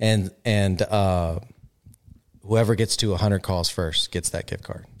 And whoever gets to 100 calls first gets that gift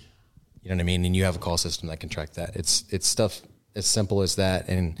card. You know what I mean? And you have a call system that can track that. It's stuff as simple as that.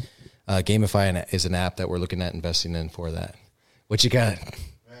 And Gamify is an app that we're looking at investing in for that. What you got?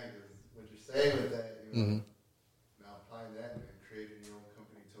 Man, what you're saying with that, now applying that and creating your own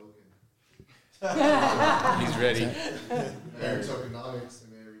company token. He's ready. Their tokenomics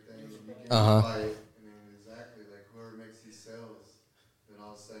and everything. And you can apply it, and then exactly like whoever makes these sales, then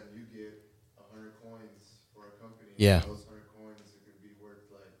all of a sudden you get 100 coins for a company. Yeah. And those 100 coins, it could be worth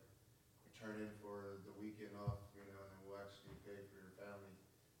like turn in for the weekend off, and we'll actually pay for your family.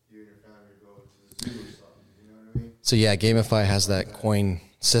 You and your family go to the zoo or something. You know what I mean? So yeah, Gamify has that coin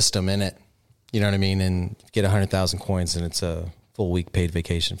system in it. You know what I mean? And get 100,000 coins and it's a full week paid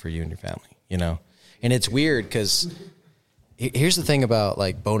vacation for you and your family, you know? And it's weird because here's the thing about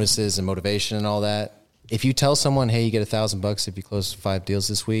like bonuses and motivation and all that. If you tell someone, hey, you get $1,000 if you close 5 deals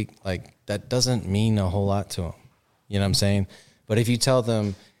this week, like that doesn't mean a whole lot to them. You know what I'm saying? But if you tell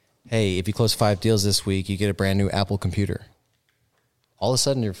them, hey, if you close 5 deals this week, you get a brand new Apple computer. All of a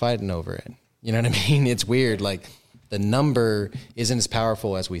sudden you're fighting over it. You know what I mean? It's weird. Like the number isn't as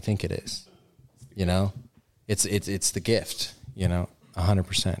powerful as we think it is. You know, it's the gift, you know,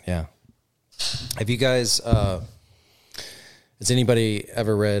 100%. Yeah. Have you guys, has anybody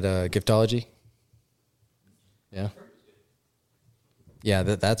ever read Giftology? Yeah. Yeah.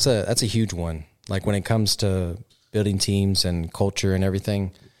 That's a huge one. Like when it comes to building teams and culture and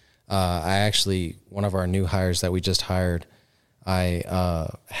everything, one of our new hires that we just hired, I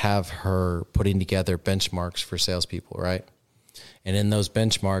have her putting together benchmarks for salespeople, right? And in those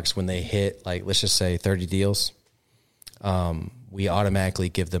benchmarks, when they hit, like, let's just say 30 deals, we automatically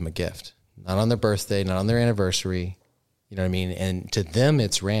give them a gift. Not on their birthday, not on their anniversary. You know what I mean? And to them,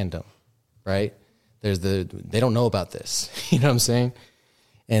 it's random, right? They don't know about this. You know what I'm saying?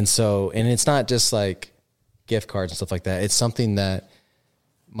 And so, and it's not just like gift cards and stuff like that. It's something that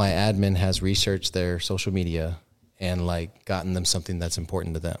my admin has researched their social media and like gotten them something that's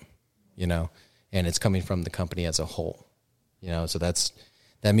important to them, you know, and it's coming from the company as a whole. You know, so that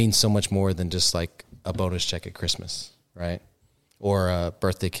means so much more than just like a bonus check at Christmas, right? Or a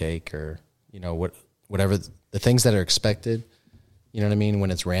birthday cake, or, you know, whatever the things that are expected, you know what I mean?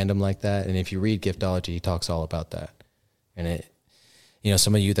 When it's random like that. And if you read Giftology, he talks all about that. And it, you know,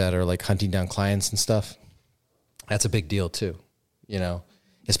 some of you that are like hunting down clients and stuff, that's a big deal too, you know,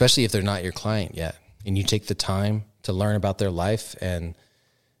 especially if they're not your client yet. And you take the time to learn about their life and,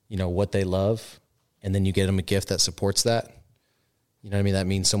 you know, what they love. And then you get them a gift that supports that. You know what I mean? That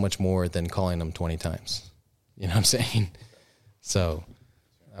means so much more than calling them 20 times. You know what I'm saying? So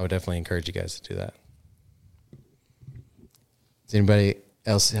I would definitely encourage you guys to do that. Does anybody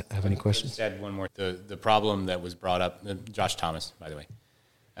else have any questions? Just add one more. The problem that was brought up, Josh Thomas, by the way,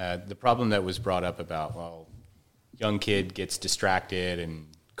 the problem that was brought up about, well, young kid gets distracted and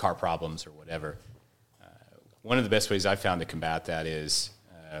car problems or whatever. One of the best ways I've found to combat that is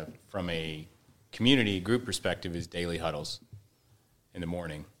from a community group perspective is daily huddles in the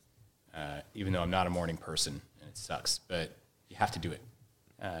morning, even though I'm not a morning person and it sucks, but you have to do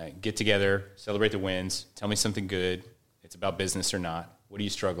it. Get together, celebrate the wins, tell me something good. It's about business or not. What are you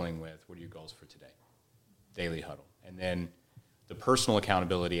struggling with? What are your goals for today? Daily huddle. And then the personal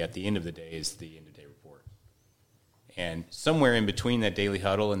accountability at the end of the day is the end of day report. And somewhere in between that daily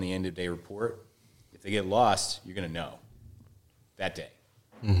huddle and the end of day report, if they get lost, you're going to know that day.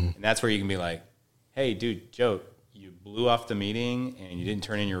 Mm-hmm. And that's where you can be like, hey, dude, Joe, you blew off the meeting and you didn't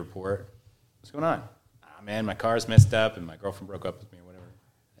turn in your report. What's going on? Man, my car's messed up and my girlfriend broke up with me or whatever.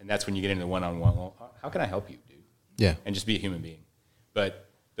 And that's when you get into the one-on-one. Well, how can I help you, dude? Yeah. And just be a human being. But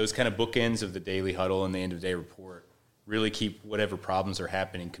those kind of bookends of the daily huddle and the end of day report really keep whatever problems are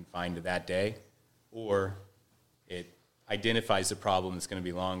happening confined to that day, or it identifies the problem that's going to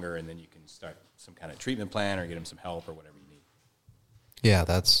be longer, and then you can start some kind of treatment plan or get them some help or whatever you need. Yeah,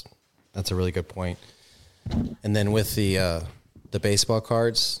 that's a really good point. And then with the baseball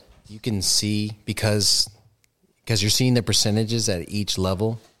cards, you can see because you're seeing the percentages at each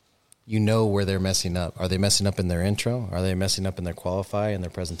level, you know where they're messing up. Are they messing up in their intro? Are they messing up in their qualify, in their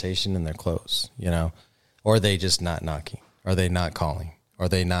presentation, in their close? You know, or are they just not knocking? Are they not calling? Are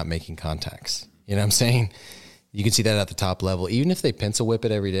they not making contacts? You know what I'm saying? You can see that at the top level. Even if they pencil whip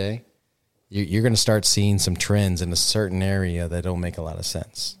it every day, you're going to start seeing some trends in a certain area that don't make a lot of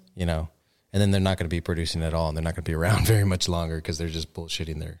sense, you know? And then they're not going to be producing at all, and they're not going to be around very much longer because they're just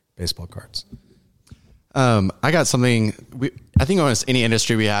bullshitting their baseball cards. I got something. I think almost any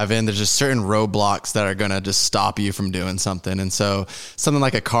industry we have in, there's just certain roadblocks that are going to just stop you from doing something. And so something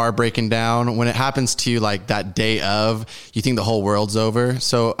like a car breaking down, when it happens to you like that day of, you think the whole world's over.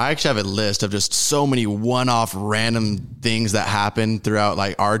 So I actually have a list of just so many one-off random things that happen throughout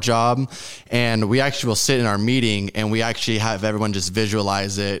like our job. And we actually will sit in our meeting and we actually have everyone just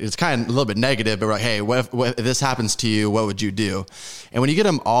visualize it. It's kind of a little bit negative, but we're like, hey, what if this happens to you? What would you do? And when you get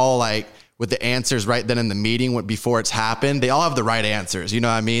them all like with the answers right then in the meeting before it's happened, they all have the right answers. You know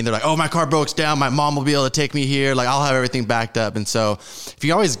what I mean? They're like, oh, my car broke down. My mom will be able to take me here. Like, I'll have everything backed up. And so if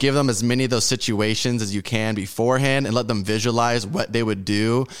you always give them as many of those situations as you can beforehand and let them visualize what they would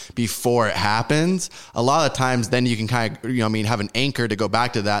do before it happens, a lot of times then you can kind of, have an anchor to go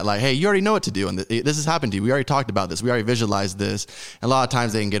back to that. Like, hey, you already know what to do. And this has happened to you. We already talked about this. We already visualized this. And a lot of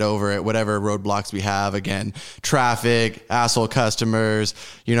times they can get over it, whatever roadblocks we have. Again, traffic, asshole customers,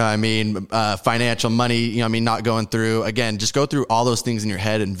 financial money, not going through. Again, just go through all those things in your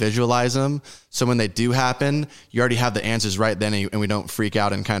head and visualize them. So when they do happen, you already have the answers right then, and we don't freak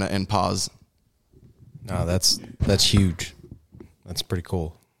out and kind of end pause. No, that's huge. That's pretty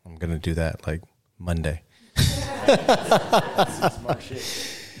cool. I'm going to do that like Monday.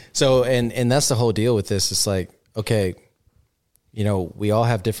 So, and that's the whole deal with this. It's like, okay, we all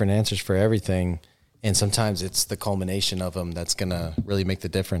have different answers for everything. And sometimes it's the culmination of them that's going to really make the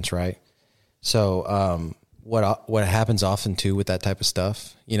difference, right? So what happens often, too, with that type of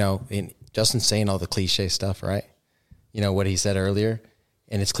stuff, and Justin's saying all the cliche stuff, right? What he said earlier.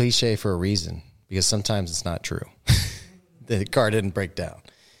 And it's cliche for a reason, because sometimes it's not true. The car didn't break down.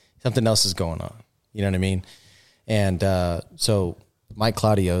 Something else is going on. You know what I mean? And so Mike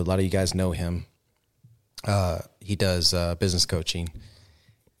Claudio, a lot of you guys know him. He does business coaching.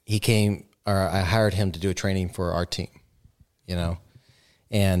 I hired him to do a training for our team,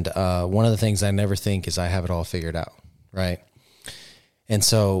 and one of the things I never think is I have it all figured out, right? And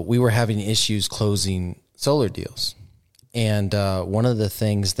so we were having issues closing solar deals. And one of the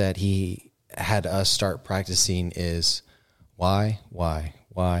things that he had us start practicing is why?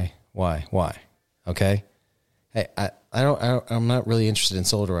 Okay. Hey, I'm not really interested in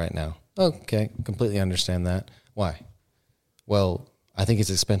solar right now. Okay. Completely understand that. Why? Well, I think it's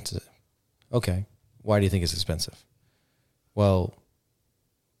expensive. Okay. Why do you think it's expensive? Well,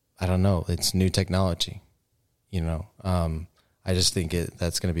 I don't know. It's new technology, I just think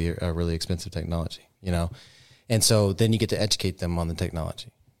that's going to be a really expensive technology, And so then you get to educate them on the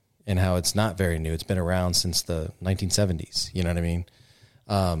technology and how it's not very new. It's been around since the 1970s. You know what I mean?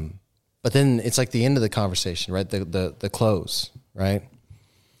 But then it's like the end of the conversation, right? The close, right?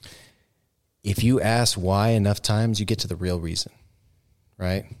 If you ask why enough times, you get to the real reason,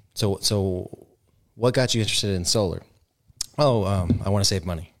 right? So what got you interested in solar? Oh, I want to save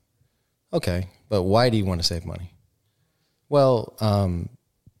money. Okay, but why do you want to save money? Well,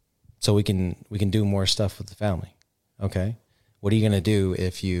 so we can do more stuff with the family. Okay, what are you going to do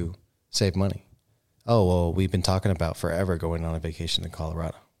if you save money? Oh, well, we've been talking about forever going on a vacation to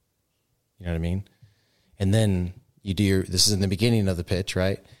Colorado. You know what I mean? And then you do this is in the beginning of the pitch,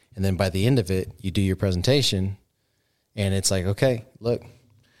 right? And then by the end of it, you do your presentation, and it's like, okay, look,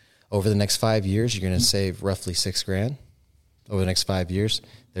 over the next 5 years, you're going to save roughly $6,000. Over the next 5 years,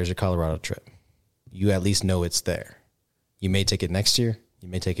 there's your Colorado trip. You at least know it's there. You may take it next year. You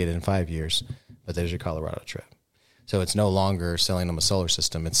may take it in 5 years, but there's your Colorado trip. So it's no longer selling them a solar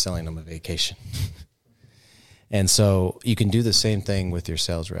system. It's selling them a vacation. And so you can do the same thing with your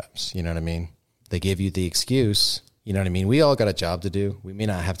sales reps. You know what I mean? They give you the excuse. You know what I mean? We all got a job to do. We may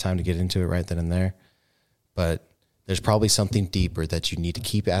not have time to get into it right then and there, but there's probably something deeper that you need to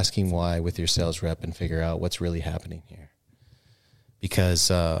keep asking why with your sales rep and figure out what's really happening here.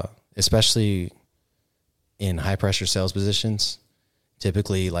 Because especially in high pressure sales positions,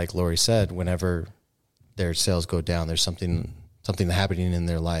 typically, like Lori said, whenever their sales go down, there's something happening in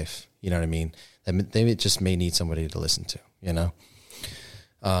their life. You know what I mean? That they just may need somebody to listen to,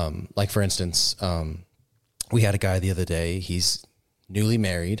 Like for instance, we had a guy the other day, he's newly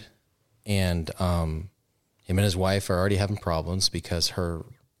married, and him and his wife are already having problems because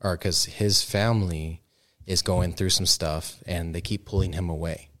his family is going through some stuff and they keep pulling him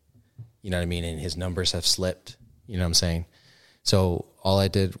away. You know what I mean? And his numbers have slipped. You know what I'm saying? So all I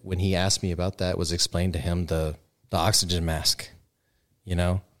did when he asked me about that was explain to him the oxygen mask,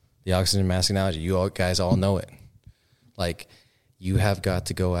 the oxygen mask analogy. You guys all know it. Like, you have got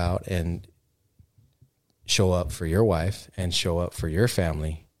to go out and show up for your wife and show up for your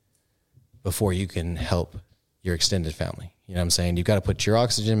family before you can help your extended family. You know what I'm saying? You've got to put your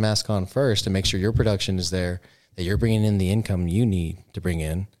oxygen mask on first to make sure your production is there, that you're bringing in the income you need to bring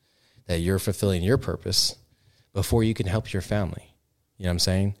in, that you're fulfilling your purpose before you can help your family. You know what I'm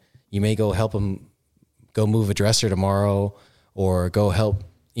saying? You may go help them go move a dresser tomorrow, or go help,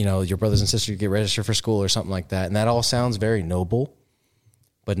 your brothers and sisters get registered for school or something like that. And that all sounds very noble,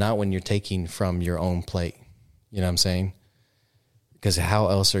 but not when you're taking from your own plate. You know what I'm saying? Because how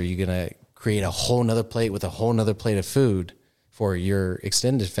else are you going to create a whole nother plate with a whole nother plate of food for your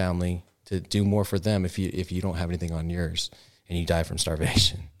extended family to do more for them if you don't have anything on yours and you die from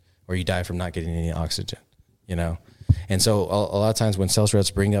starvation or you die from not getting any oxygen, you know? And so a lot of times when sales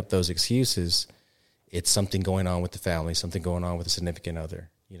reps bring up those excuses, it's something going on with the family, something going on with a significant other,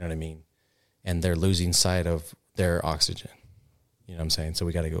 you know what I mean? And they're losing sight of their oxygen. You know what I'm saying? So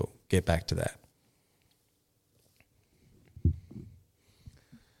we got to go get back to that. You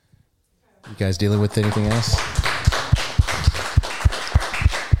guys dealing with anything else?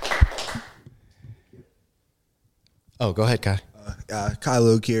 Oh, go ahead, Kai. Kyle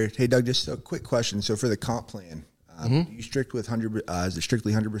Oak here. Hey, Doug, just a quick question. So for the comp plan, do you strict with 100? Is it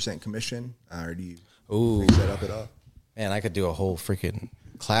strictly 100% commission, or do you fix that up at all? Man, I could do a whole freaking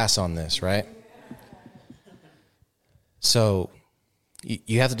class on this, right? So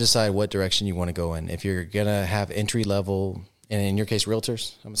you have to decide what direction you want to go in. If you're going to have entry level, and in your case,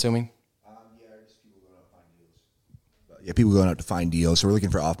 realtors, I'm assuming? Yeah, people going out to find deals. So we're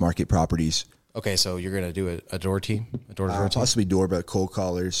looking for off-market properties. Okay, so you're going to do a door team, a door-to-door team? Possibly door, but cold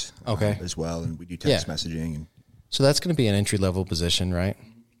callers as well. And we do text messaging. And so that's going to be an entry-level position, right?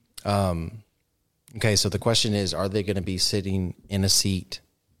 Okay, so the question is, are they going to be sitting in a seat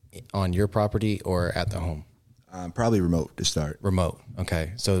on your property or at the home? Probably remote to start. Remote,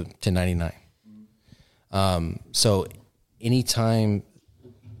 okay. So 1099. So anytime,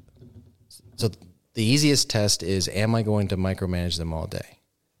 so the easiest test is, am I going to micromanage them all day?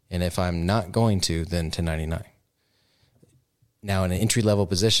 And if I'm not going to, then 1099. Now, in an entry-level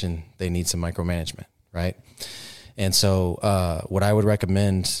position, they need some micromanagement, right? And so what I would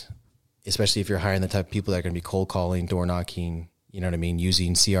recommend, especially if you're hiring the type of people that are going to be cold calling, door knocking, you know what I mean,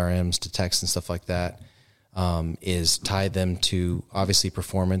 using CRMs to text and stuff like that, is tie them to, obviously,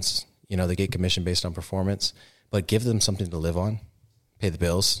 performance. You know, they get commission based on performance, but give them something to live on, pay the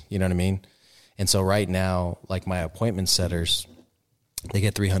bills, you know what I mean? And so right now, like my appointment setters, they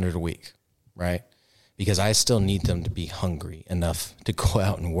get $300 a week, right? Because I still need them to be hungry enough to go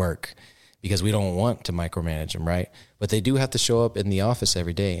out and work, because we don't want to micromanage them, right? But they do have to show up in the office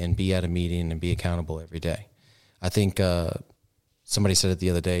every day and be at a meeting and be accountable every day. I think somebody said it the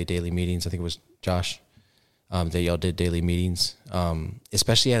other day, daily meetings. I think it was Josh. That y'all did daily meetings,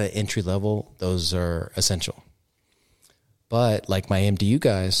 especially at an entry level. Those are essential. But like my MDU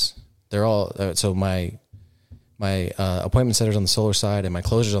guys, they're all so my appointment setters on the solar side and my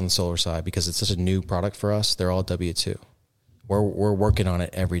closers on the solar side, because it's such a new product for us. They're all W-2. We're working on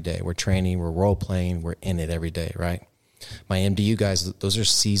it every day. We're training. We're role playing. We're in it every day, right? My MDU guys, those are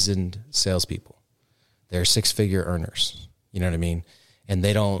seasoned salespeople. They're 6-figure earners. You know what I mean? And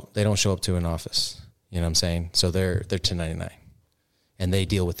they don't show up to an office. You know what I'm saying? So they're 1099, and they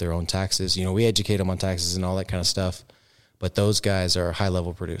deal with their own taxes. You know, we educate them on taxes and all that kind of stuff, but those guys are high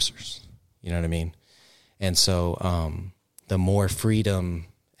level producers. You know what I mean? And so the more freedom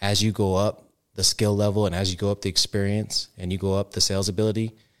as you go up the skill level and as you go up the experience and you go up the sales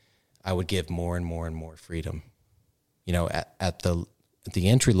ability, I would give more and more and more freedom. You know, at the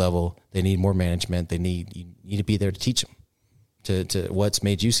entry level, they need more management. You need to be there to teach them to what's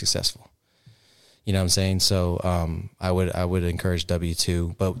made you successful. You know what I'm saying? So I would encourage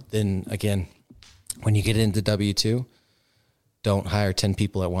W-2. But then again, when you get into W-2, don't hire 10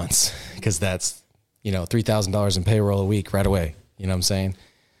 people at once, because that's, you know, $3,000 in payroll a week right away. You know what I'm saying?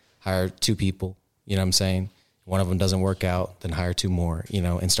 Hire 2 people. You know what I'm saying? One of them doesn't work out, then hire 2 more, you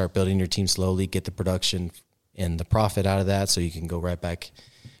know, and start building your team slowly, get the production and the profit out of that so you can go right back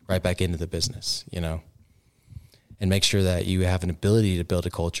into the business, you know. And make sure that you have an ability to build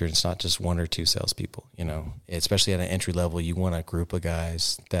a culture. And it's not just 1 or 2 salespeople, you know, especially at an entry level. You want a group of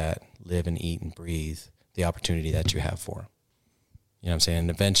guys that live and eat and breathe the opportunity that you have for them. You know what I'm saying? And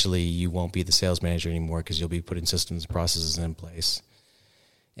eventually you won't be the sales manager anymore, because you'll be putting systems and processes in place.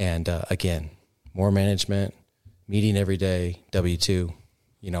 And again, more management, meeting every day, W-2,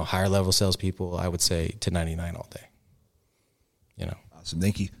 you know, higher level salespeople, I would say 1099 all day. You know. Awesome.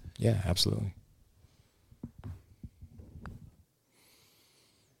 Thank you. Yeah, absolutely.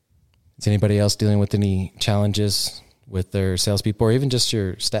 Is anybody else dealing with any challenges with their salespeople, or even just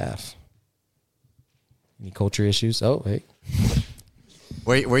your staff? Any culture issues? Oh, hey.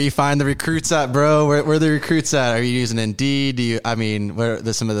 Where you find the recruits at, bro? Where are the recruits at? Are you using Indeed? What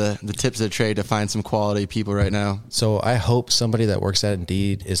are some of the tips of the trade to find some quality people right now? So I hope somebody that works at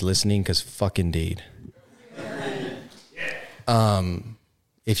Indeed is listening, because fuck Indeed.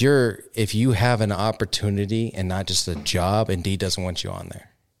 If you have an opportunity and not just a job, Indeed doesn't want you on there.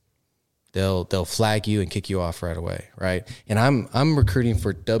 They'll flag you and kick you off right away, right? And I'm recruiting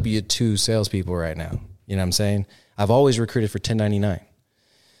for W-2 salespeople right now. You know what I'm saying? I've always recruited for 1099,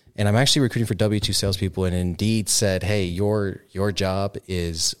 and I'm actually recruiting for W-2 salespeople. And Indeed said, "Hey, your job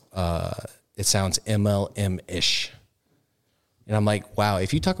is it sounds MLM-ish." And I'm like, wow,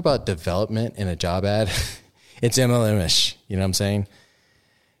 if you talk about development in a job ad, it's MLM-ish. You know what I'm saying?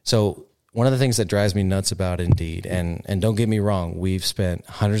 So one of the things that drives me nuts about Indeed, and don't get me wrong, we've spent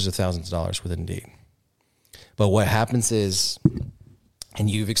hundreds of thousands of dollars with Indeed. But what happens is, and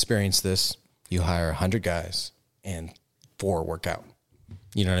you've experienced this, you hire 100 guys and 4 work out.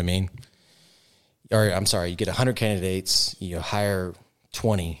 You know what I mean? Or I'm sorry, you get 100 candidates, you hire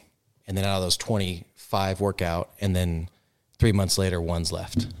 20, and then out of those 20, 5 work out, and then 3 months later, 1's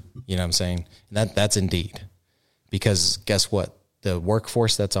left. You know what I'm saying? And that's Indeed. Because guess what? The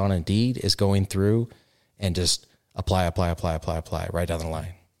workforce that's on Indeed is going through and just apply right down the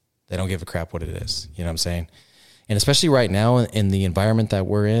line. They don't give a crap what it is. You know what I'm saying? And especially right now in the environment that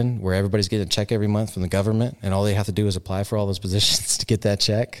we're in, where everybody's getting a check every month from the government, and all they have to do is apply for all those positions to get that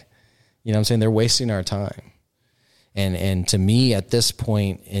check. You know what I'm saying? They're wasting our time. And to me, at this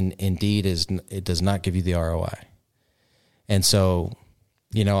point, Indeed it does not give you the ROI. And so,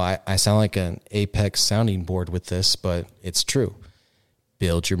 you know, I sound like an apex sounding board with this, but it's true.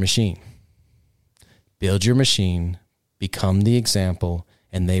 Build your machine. Build your machine, become the example,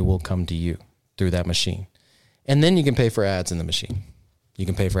 and they will come to you through that machine. And then you can pay for ads in the machine. You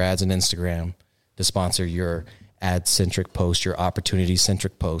can pay for ads on Instagram to sponsor your ad-centric posts, your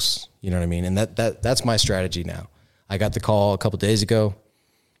opportunity-centric posts. You know what I mean? And that's my strategy now. I got the call a couple of days ago.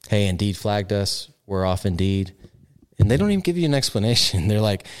 Hey, Indeed flagged us. We're off Indeed. And they don't even give you an explanation. They're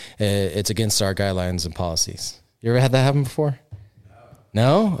like, it's against our guidelines and policies. You ever had that happen before?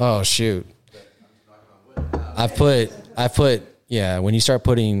 No? Oh, shoot. I've put, yeah, when you start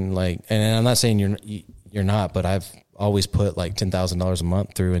putting like, and I'm not saying you're not, but I've always put like $10,000 a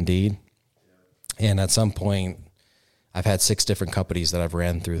month through Indeed. And at some point I've had 6 different companies that I've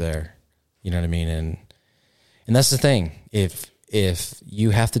ran through there. You know what I mean? And that's the thing. If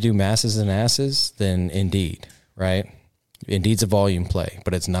you have to do masses and asses, then Indeed, right? Indeed's a volume play,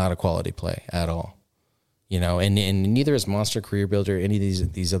 but it's not a quality play at all. You know, and neither is Monster Career Builder, any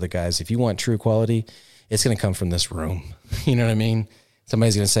of these other guys. If you want true quality, it's going to come from this room. You know what I mean?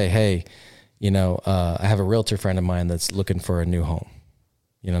 Somebody's going to say, hey, you know, I have a realtor friend of mine that's looking for a new home.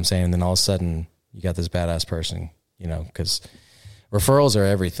 You know what I'm saying? And then all of a sudden you got this badass person, you know, because referrals are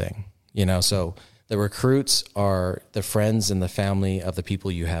everything, you know. So the recruits are the friends and the family of the people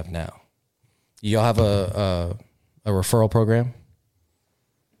you have now. Y'all have a referral program?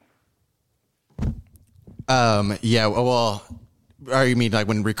 Yeah. Well, or you mean like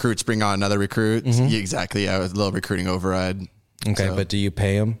when recruits bring on another recruit? Mm-hmm. Yeah, exactly. Yeah, with a little recruiting override. Okay, so. But do you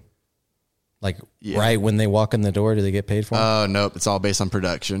pay them? Like right when they walk in the door, do they get paid for them? Oh, nope. It's all based on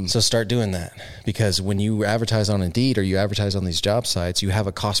production. So start doing that, because when you advertise on Indeed or you advertise on these job sites, you have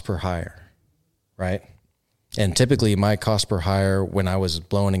a cost per hire, right? And typically my cost per hire when I was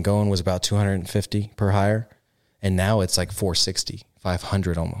blowing and going was about $250 per hire. And now it's like $460,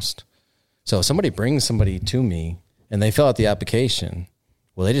 $500 almost. So if somebody brings somebody to me and they fill out the application,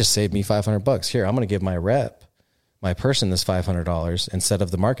 well, they just saved me $500. Here, I'm going to give my rep, my person, this $500 instead of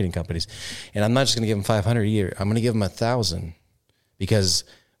the marketing companies. And I'm not just going to give them $500 a year. I'm going to give them $1,000, because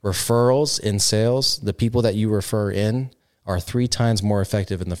referrals in sales, the people that you refer in are 3 times more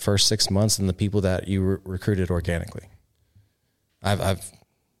effective in the first 6 months than the people that you recruited organically. I've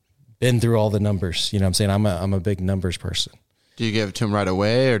been through all the numbers. You know what I'm saying? I'm a big numbers person. Do you give it to them right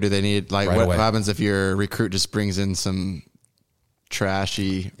away, or do they need, like, what happens if your recruit just brings in some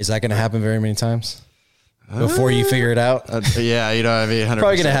trashy? Is that going to happen very many times before you figure it out? Yeah, you know what I mean? 100%.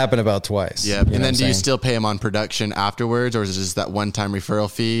 Probably going to happen about twice. Yeah. And then do you still pay them on production afterwards, or is it just that one-time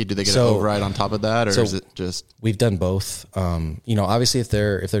referral fee? Do they get an override on top of that, or is it just? We've done both. You know, obviously if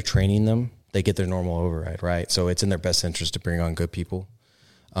they're training them, they get their normal override, right? So it's in their best interest to bring on good people,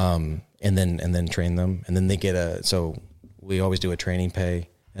 and then train them, and then they get so we always do a training pay,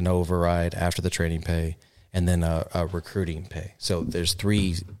 an override after the training pay, and then a recruiting pay. So there's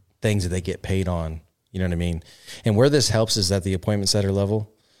 3 things that they get paid on. You know what I mean? And where this helps is at the appointment setter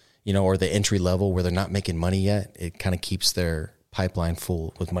level, you know, or the entry level where they're not making money yet. It kind of keeps their pipeline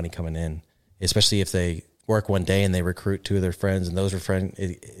full with money coming in, especially if they work one day and they recruit 2 of their friends, and those are friends.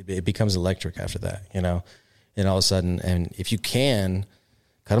 It becomes electric after that, you know, and all of a sudden, and if you can,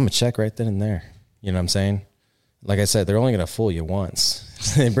 cut them a check right then and there. You know what I'm saying? Like I said, they're only going to fool you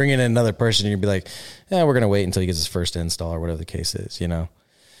once. They bring in another person and you'll be like, yeah, we're going to wait until he gets his first install or whatever the case is, you know?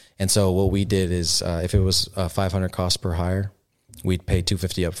 And so what we did is if it was $500 cost per hire, we'd pay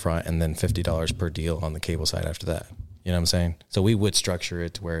 $250 up front and then $50 per deal on the cable side after that. You know what I'm saying? So we would structure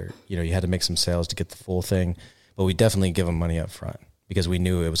it to where, you know, you had to make some sales to get the full thing, but we definitely give them money up front because we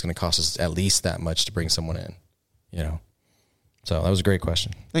knew it was going to cost us at least that much to bring someone in, you know? So that was a great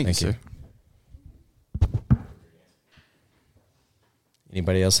question. Thank you, sir.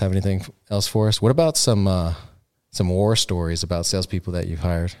 Anybody else have anything else for us? What about some war stories about salespeople that you've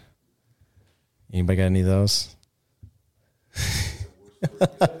hired? Anybody got any of those?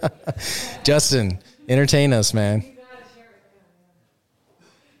 Justin, entertain us, man.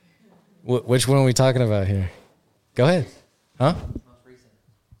 Which one are we talking about here? Go ahead. Huh?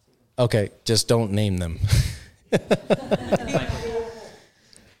 Okay, just don't name them.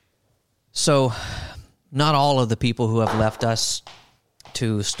 So, not all of the people who have left us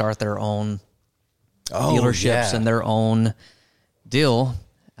to start their own dealerships and their own deal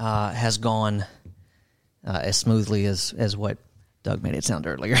has gone as smoothly as what Doug made it sound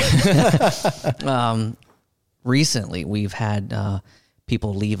earlier. Recently, we've had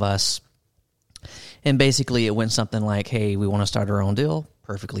people leave us, and basically it went something like, hey, we want to start our own deal.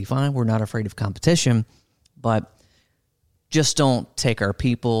 Perfectly fine. We're not afraid of competition, but just don't take our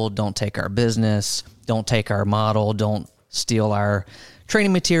people, don't take our business, don't take our model, don't steal our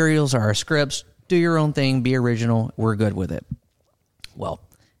training materials or our scripts. Do your own thing, be original. We're good with it. Well,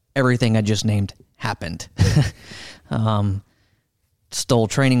 everything I just named happened. Stole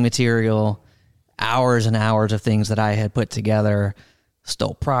training material, hours and hours of things that I had put together,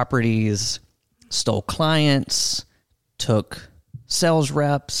 stole properties, stole clients, took sales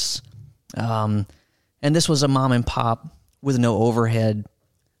reps. And this was a mom and pop with no overhead,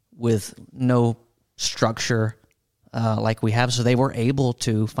 with no structure like we have. So they were able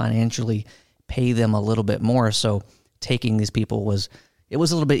to financially pay them a little bit more. So taking these people was a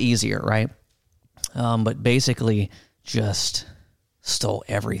little bit easier, right? But basically just stole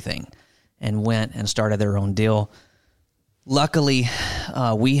everything and went and started their own deal. Luckily,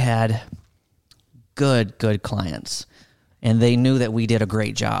 we had good clients, and they knew that we did a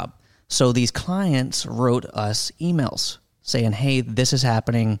great job. So these clients wrote us emails saying, hey, this is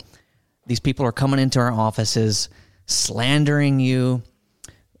happening. These people are coming into our offices, slandering you.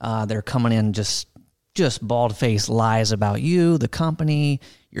 They're coming in just bald-faced lies about you, the company.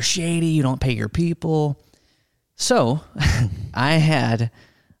 You're shady. You don't pay your people. So I had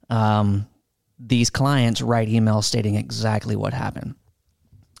these clients write emails stating exactly what happened.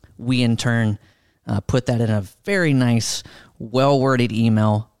 We, in turn, put that in a very nice, well-worded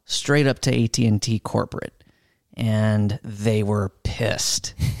email straight up to AT&T corporate, and they were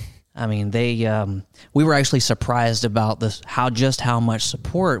pissed. I mean, we were actually surprised about this, how much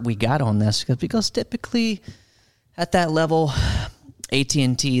support we got on this, because typically at that level,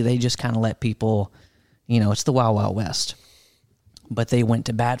 AT&T, they just kind of let people, it's the Wild Wild West. But they went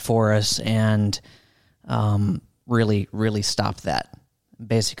to bat for us and really, really stopped that.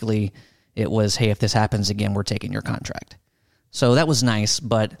 Basically, it was, hey, if this happens again, we're taking your contract. So that was nice,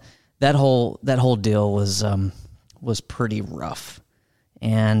 but that whole deal was pretty rough.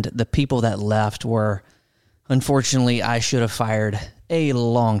 And the people that left were, unfortunately, I should have fired a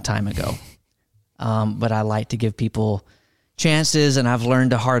long time ago. But I like to give people chances, and I've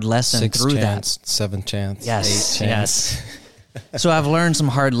learned a hard lesson through that. 7th chance, yes, 8th chance. Yes. So I've learned some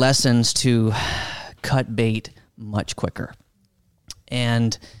hard lessons to cut bait much quicker.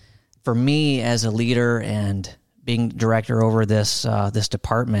 And for me as a leader and being director over this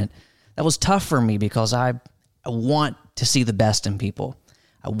department, that was tough for me because I want to see the best in people.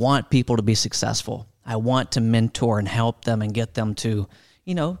 I want people to be successful. I want to mentor and help them and get them to,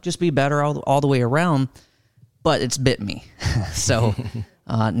 just be better all the way around. But it's bit me. So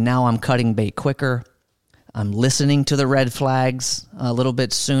now I'm cutting bait quicker. I'm listening to the red flags a little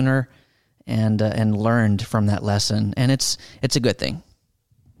bit sooner and learned from that lesson. And it's a good thing.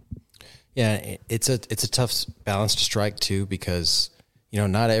 Yeah, it's a tough balance to strike too, because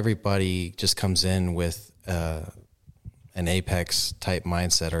not everybody just comes in with an apex type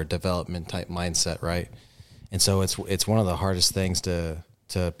mindset or a development type mindset, right? And so it's one of the hardest things to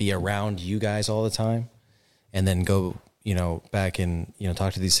be around you guys all the time, and then go back and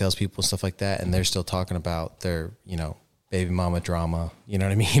talk to these salespeople and stuff like that, and they're still talking about their baby mama drama, you know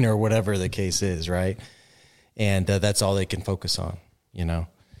what I mean, or whatever the case is, right? And that's all they can focus on,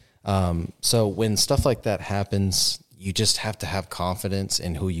 So when stuff like that happens, you just have to have confidence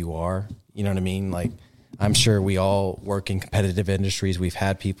in who you are. You know what I mean? Like, I'm sure we all work in competitive industries. We've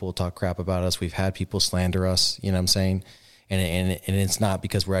had people talk crap about us. We've had people slander us. You know what I'm saying? And it's not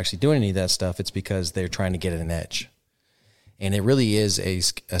because we're actually doing any of that stuff. It's because they're trying to get an edge. And it really is a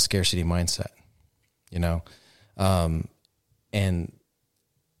scarcity mindset, and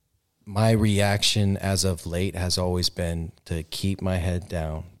my reaction as of late has always been to keep my head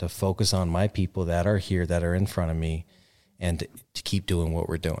down, to focus on my people that are here, that are in front of me, and to keep doing what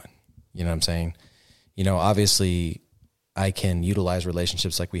we're doing. You know what I'm saying? Obviously I can utilize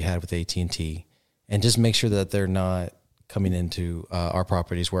relationships like we had with AT&T and just make sure that they're not coming into our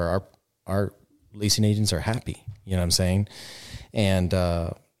properties where our leasing agents are happy, you know what I'm saying? And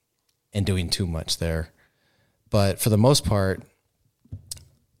doing too much there. But for the most part,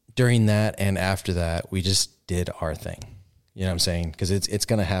 during that and after that, we just did our thing. You know what I'm saying? Because it's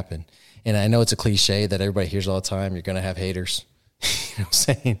going to happen. And I know it's a cliche that everybody hears all the time. You're going to have haters. You know what I'm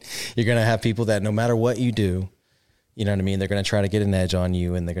saying? You're going to have people that no matter what you do, you know what I mean? They're going to try to get an edge on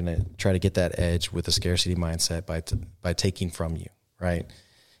you, and they're going to try to get that edge with a scarcity mindset by taking from you, right?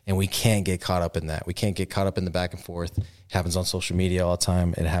 And we can't get caught up in that. We can't get caught up in the back and forth. It happens on social media all the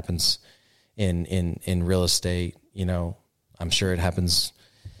time. It happens in real estate. You know, I'm sure it happens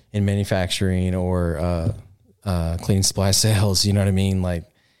in manufacturing or cleaning supply sales. You know what I mean? Like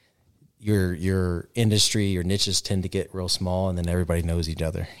your industry, your niches tend to get real small, and then everybody knows each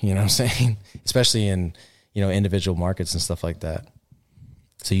other. You know what I'm saying? Especially in, you know, individual markets and stuff like that.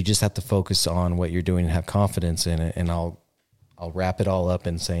 So you just have to focus on what you're doing and have confidence in it. And I'll wrap it all up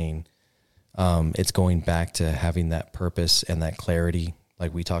in saying it's going back to having that purpose and that clarity,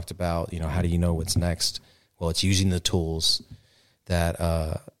 like we talked about. You know, how do you know what's next? Well, it's using the tools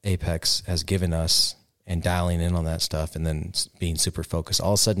that Apex has given us and dialing in on that stuff, and then being super focused.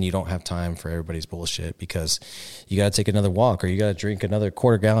 All of a sudden, you don't have time for everybody's bullshit because you got to take another walk or you got to drink another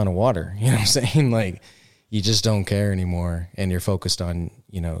quarter gallon of water. You know what I'm saying? Like, you just don't care anymore, and you're focused on,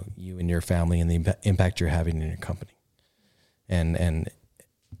 you know, you and your family and the impact you're having in your company. And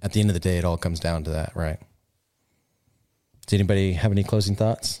at the end of the day, it all comes down to that, right? Does anybody have any closing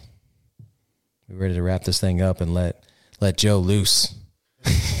thoughts? We're ready to wrap this thing up and let Joe loose.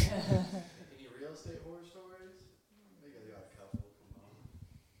 Any real estate horror stories? I think I got a couple. Come on.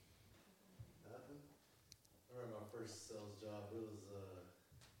 Nothing? I remember my first sales job. It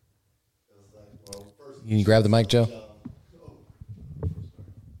was like, well, first. Can you grab the mic, Joe?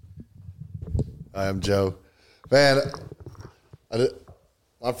 I am Joe. Man,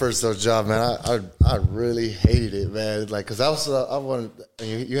 my first sales job, man, I really hated it, man. Like, cause I wanted.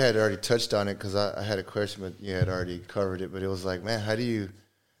 You had already touched on it because I had a question, but you had already covered it. But it was like, man, how do you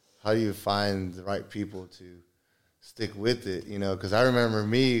find the right people to stick with it? You know, because I remember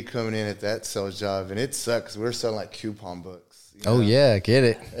me coming in at that sales job, and it sucks. We were selling like coupon books. You know? Oh yeah, get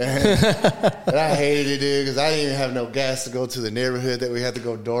it. And I hated it, dude, because I didn't even have no gas to go to the neighborhood that we had to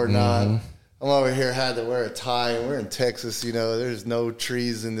go door knock. Mm-hmm. I'm over here had to wear a tie, and we're in Texas, you know, there's no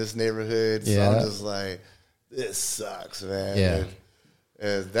trees in this neighborhood. So I'm just like, this sucks, man. Yeah.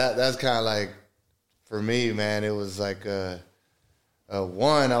 And that's kind of like, for me, man, it was like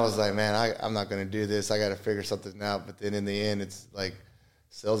one, I was like, man, I'm not going to do this. I got to figure something out. But then in the end, it's like,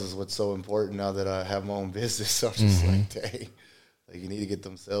 sales is what's so important now that I have my own business. So I'm just like, dang, like, you need to get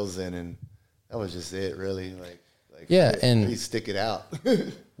them sales in. And that was just it, really. Like yeah, and you stick it out.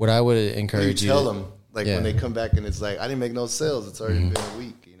 What I would encourage you tell them, like, when they come back and it's like, I didn't make no sales. It's already been a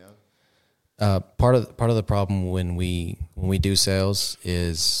week, you know. Part of the problem when we do sales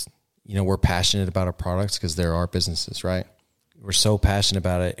is, you know, we're passionate about our products because they're our businesses, right? We're so passionate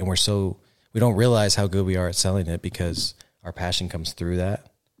about it, and we don't realize how good we are at selling it because our passion comes through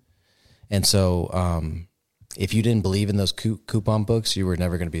that. And so, if you didn't believe in those coupon books, you were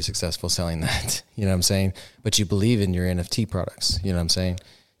never going to be successful selling that. You know what I'm saying? But you believe in your NFT products. You know what I'm saying?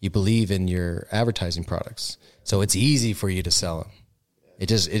 You believe in your advertising products. So it's easy for you to sell them. It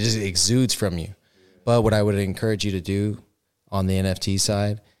just exudes from you. But what I would encourage you to do on the NFT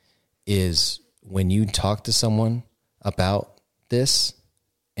side is when you talk to someone about this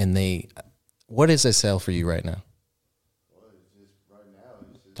and what is a sale for you right now? Well, it's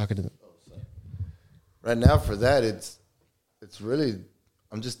just Talking to them. Right now for that, it's really,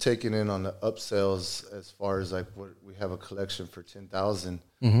 I'm just taking in on the upsells as far as like what we have a collection for 10,000.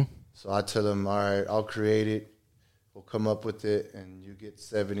 Mm-hmm. So I tell them, all right, I'll create it. We'll come up with it, and you get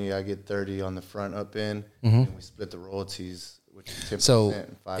 70, I get 30 on the front up end, and we split the royalties, which is 10% So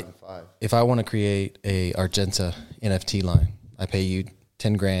and 5 and 5. If I want to create a Argenta NFT line, I pay you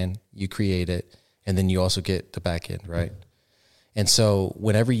 $10,000, you create it, and then you also get the back end, right? And so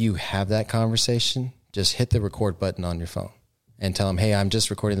whenever you have that conversation, just hit the record button on your phone and tell them, hey, I'm just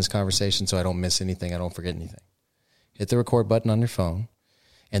recording this conversation so I don't miss anything, I don't forget anything. Hit the record button on your phone,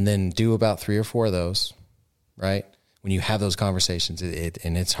 and then do about 3 or 4 of those, right? When you have those conversations,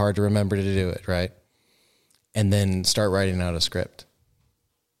 and it's hard to remember to do it, right? And then start writing out a script.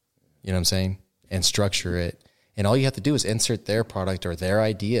 You know what I'm saying? And structure it. And all you have to do is insert their product or their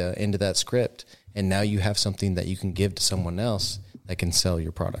idea into that script, and now you have something that you can give to someone else that can sell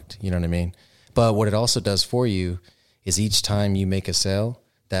your product. You know what I mean? But what it also does for you is each time you make a sale,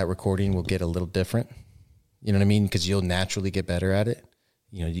 that recording will get a little different. You know what I mean? Because you'll naturally get better at it.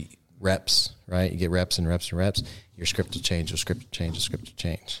 You know, reps, right? You get reps and reps and reps. Your script will change, your script will change, your script will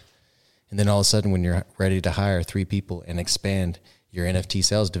change. And then all of a sudden, when you're ready to hire 3 people and expand your NFT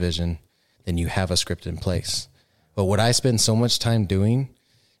sales division, then you have a script in place. But what I spend so much time doing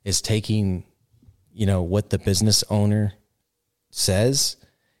is taking, what the business owner says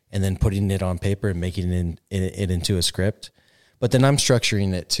and then putting it on paper and making it into a script. But then I'm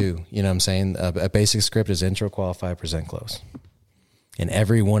structuring it too. You know what I'm saying? A basic script is intro, qualify, present, close. And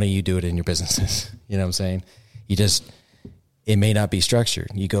every one of you do it in your businesses. You know what I'm saying? It may not be structured.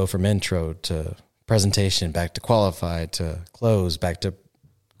 You go from intro to presentation, back to qualify, to close, back to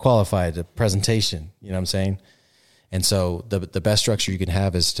qualify, to presentation. You know what I'm saying? And so the best structure you can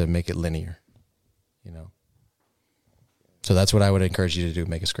have is to make it linear, So that's what I would encourage you to do,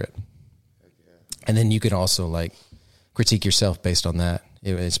 make a script. And then you can also critique yourself based on that,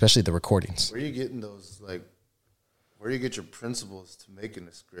 especially the recordings. Where are you getting those, where do you get your principles to making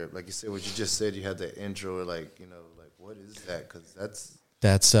a script? Like you said, what you just said, you had the intro, what is that? Because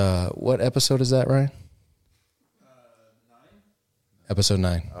that's what episode is that, Ryan? 9. Episode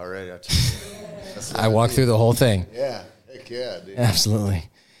 9. Already. I walked through the whole thing. Yeah. Heck yeah, dude. Absolutely.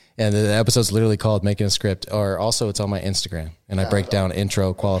 And the episode's literally called Making a Script, or also it's on my Instagram. And I break down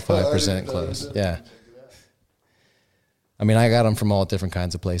intro, qualify, present, close. Yeah. I mean, I got them from all different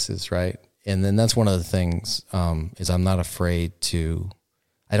kinds of places, right? And then that's one of the things is I'm not afraid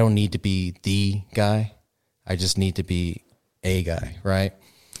I don't need to be the guy. I just need to be a guy, right?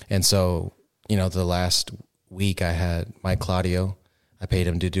 And so, the last week I had Mike Claudio. I paid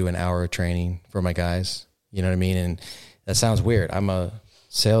him to do an hour of training for my guys. You know what I mean? And that sounds weird. I'm a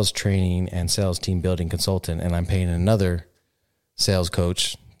sales training and sales team building consultant, and I'm paying another sales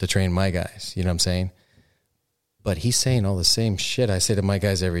coach to train my guys. You know what I'm saying? But he's saying all the same shit I say to my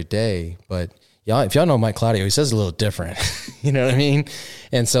guys every day. But if y'all know Mike Claudio, he says a little different. You know what I mean?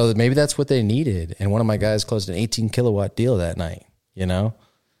 And so maybe that's what they needed. And one of my guys closed an 18 kilowatt deal that night, And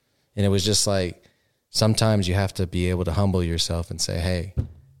it was just sometimes you have to be able to humble yourself and say, hey,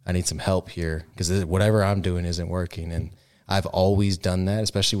 I need some help here because whatever I'm doing isn't working. And I've always done that,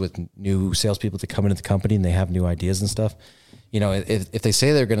 especially with new salespeople that come into the company and they have new ideas and stuff. If they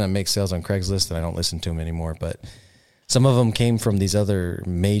say they're going to make sales on Craigslist, then I don't listen to them anymore. But some of them came from these other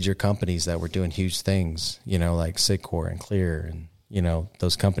major companies that were doing huge things, like Sigcor and Clear and,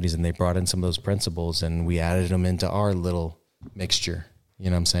 those companies. And they brought in some of those principles and we added them into our little mixture. You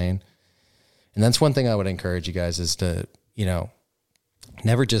know what I'm saying? And that's one thing I would encourage you guys is to,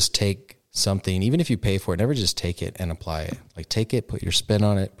 never just take something, even if you pay for it, never just take it and apply it. Take it, put your spin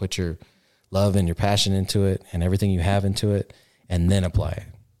on it, put your love and your passion into it and everything you have into it, and then apply it.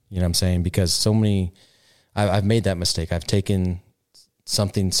 You know what I'm saying? Because I've made that mistake. I've taken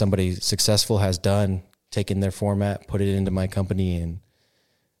something somebody successful has done, taken their format, put it into my company, and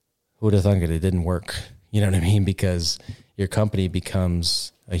who would have thunk it didn't work? You know what I mean? Because your company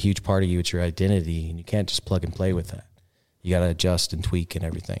becomes a huge part of you. It's your identity, and you can't just plug and play with that. You got to adjust and tweak and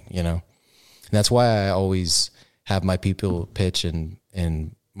everything, And that's why I always have my people pitch and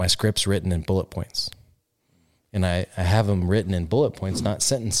my scripts written in bullet points. And I have them written in bullet points, not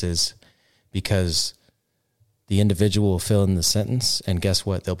sentences, because the individual will fill in the sentence, and guess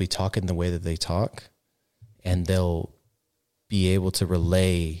what? They'll be talking the way that they talk, and they'll be able to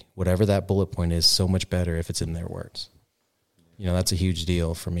relay whatever that bullet point is so much better if it's in their words. That's a huge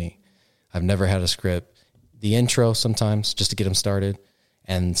deal for me. I've never had a script. The intro sometimes, just to get them started,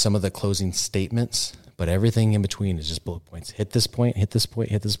 and some of the closing statements, but everything in between is just bullet points. Hit this point, hit this point,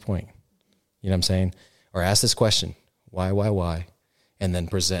 hit this point. You know what I'm saying? Or ask this question, why? And then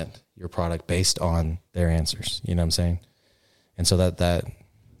present your product based on their answers. You know what I'm saying? And so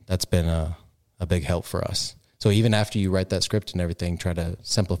that's been a big help for us. So even after you write that script and everything, try to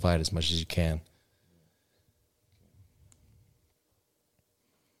simplify it as much as you can.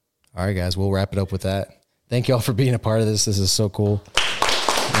 All right, guys, we'll wrap it up with that. Thank you all for being a part of this. This is so cool.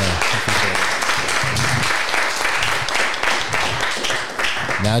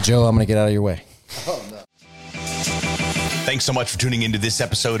 Now, Joe, I'm going to get out of your way. Oh, no. Thanks so much for tuning into this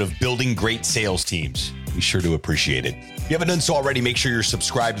episode of Building Great Sales Teams. We sure do appreciate it. If you haven't done so already, make sure you're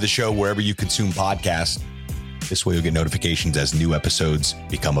subscribed to the show wherever you consume podcasts. This way you'll get notifications as new episodes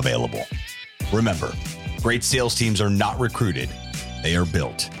become available. Remember, great sales teams are not recruited. They are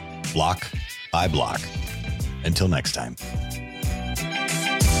built block by block. Until next time.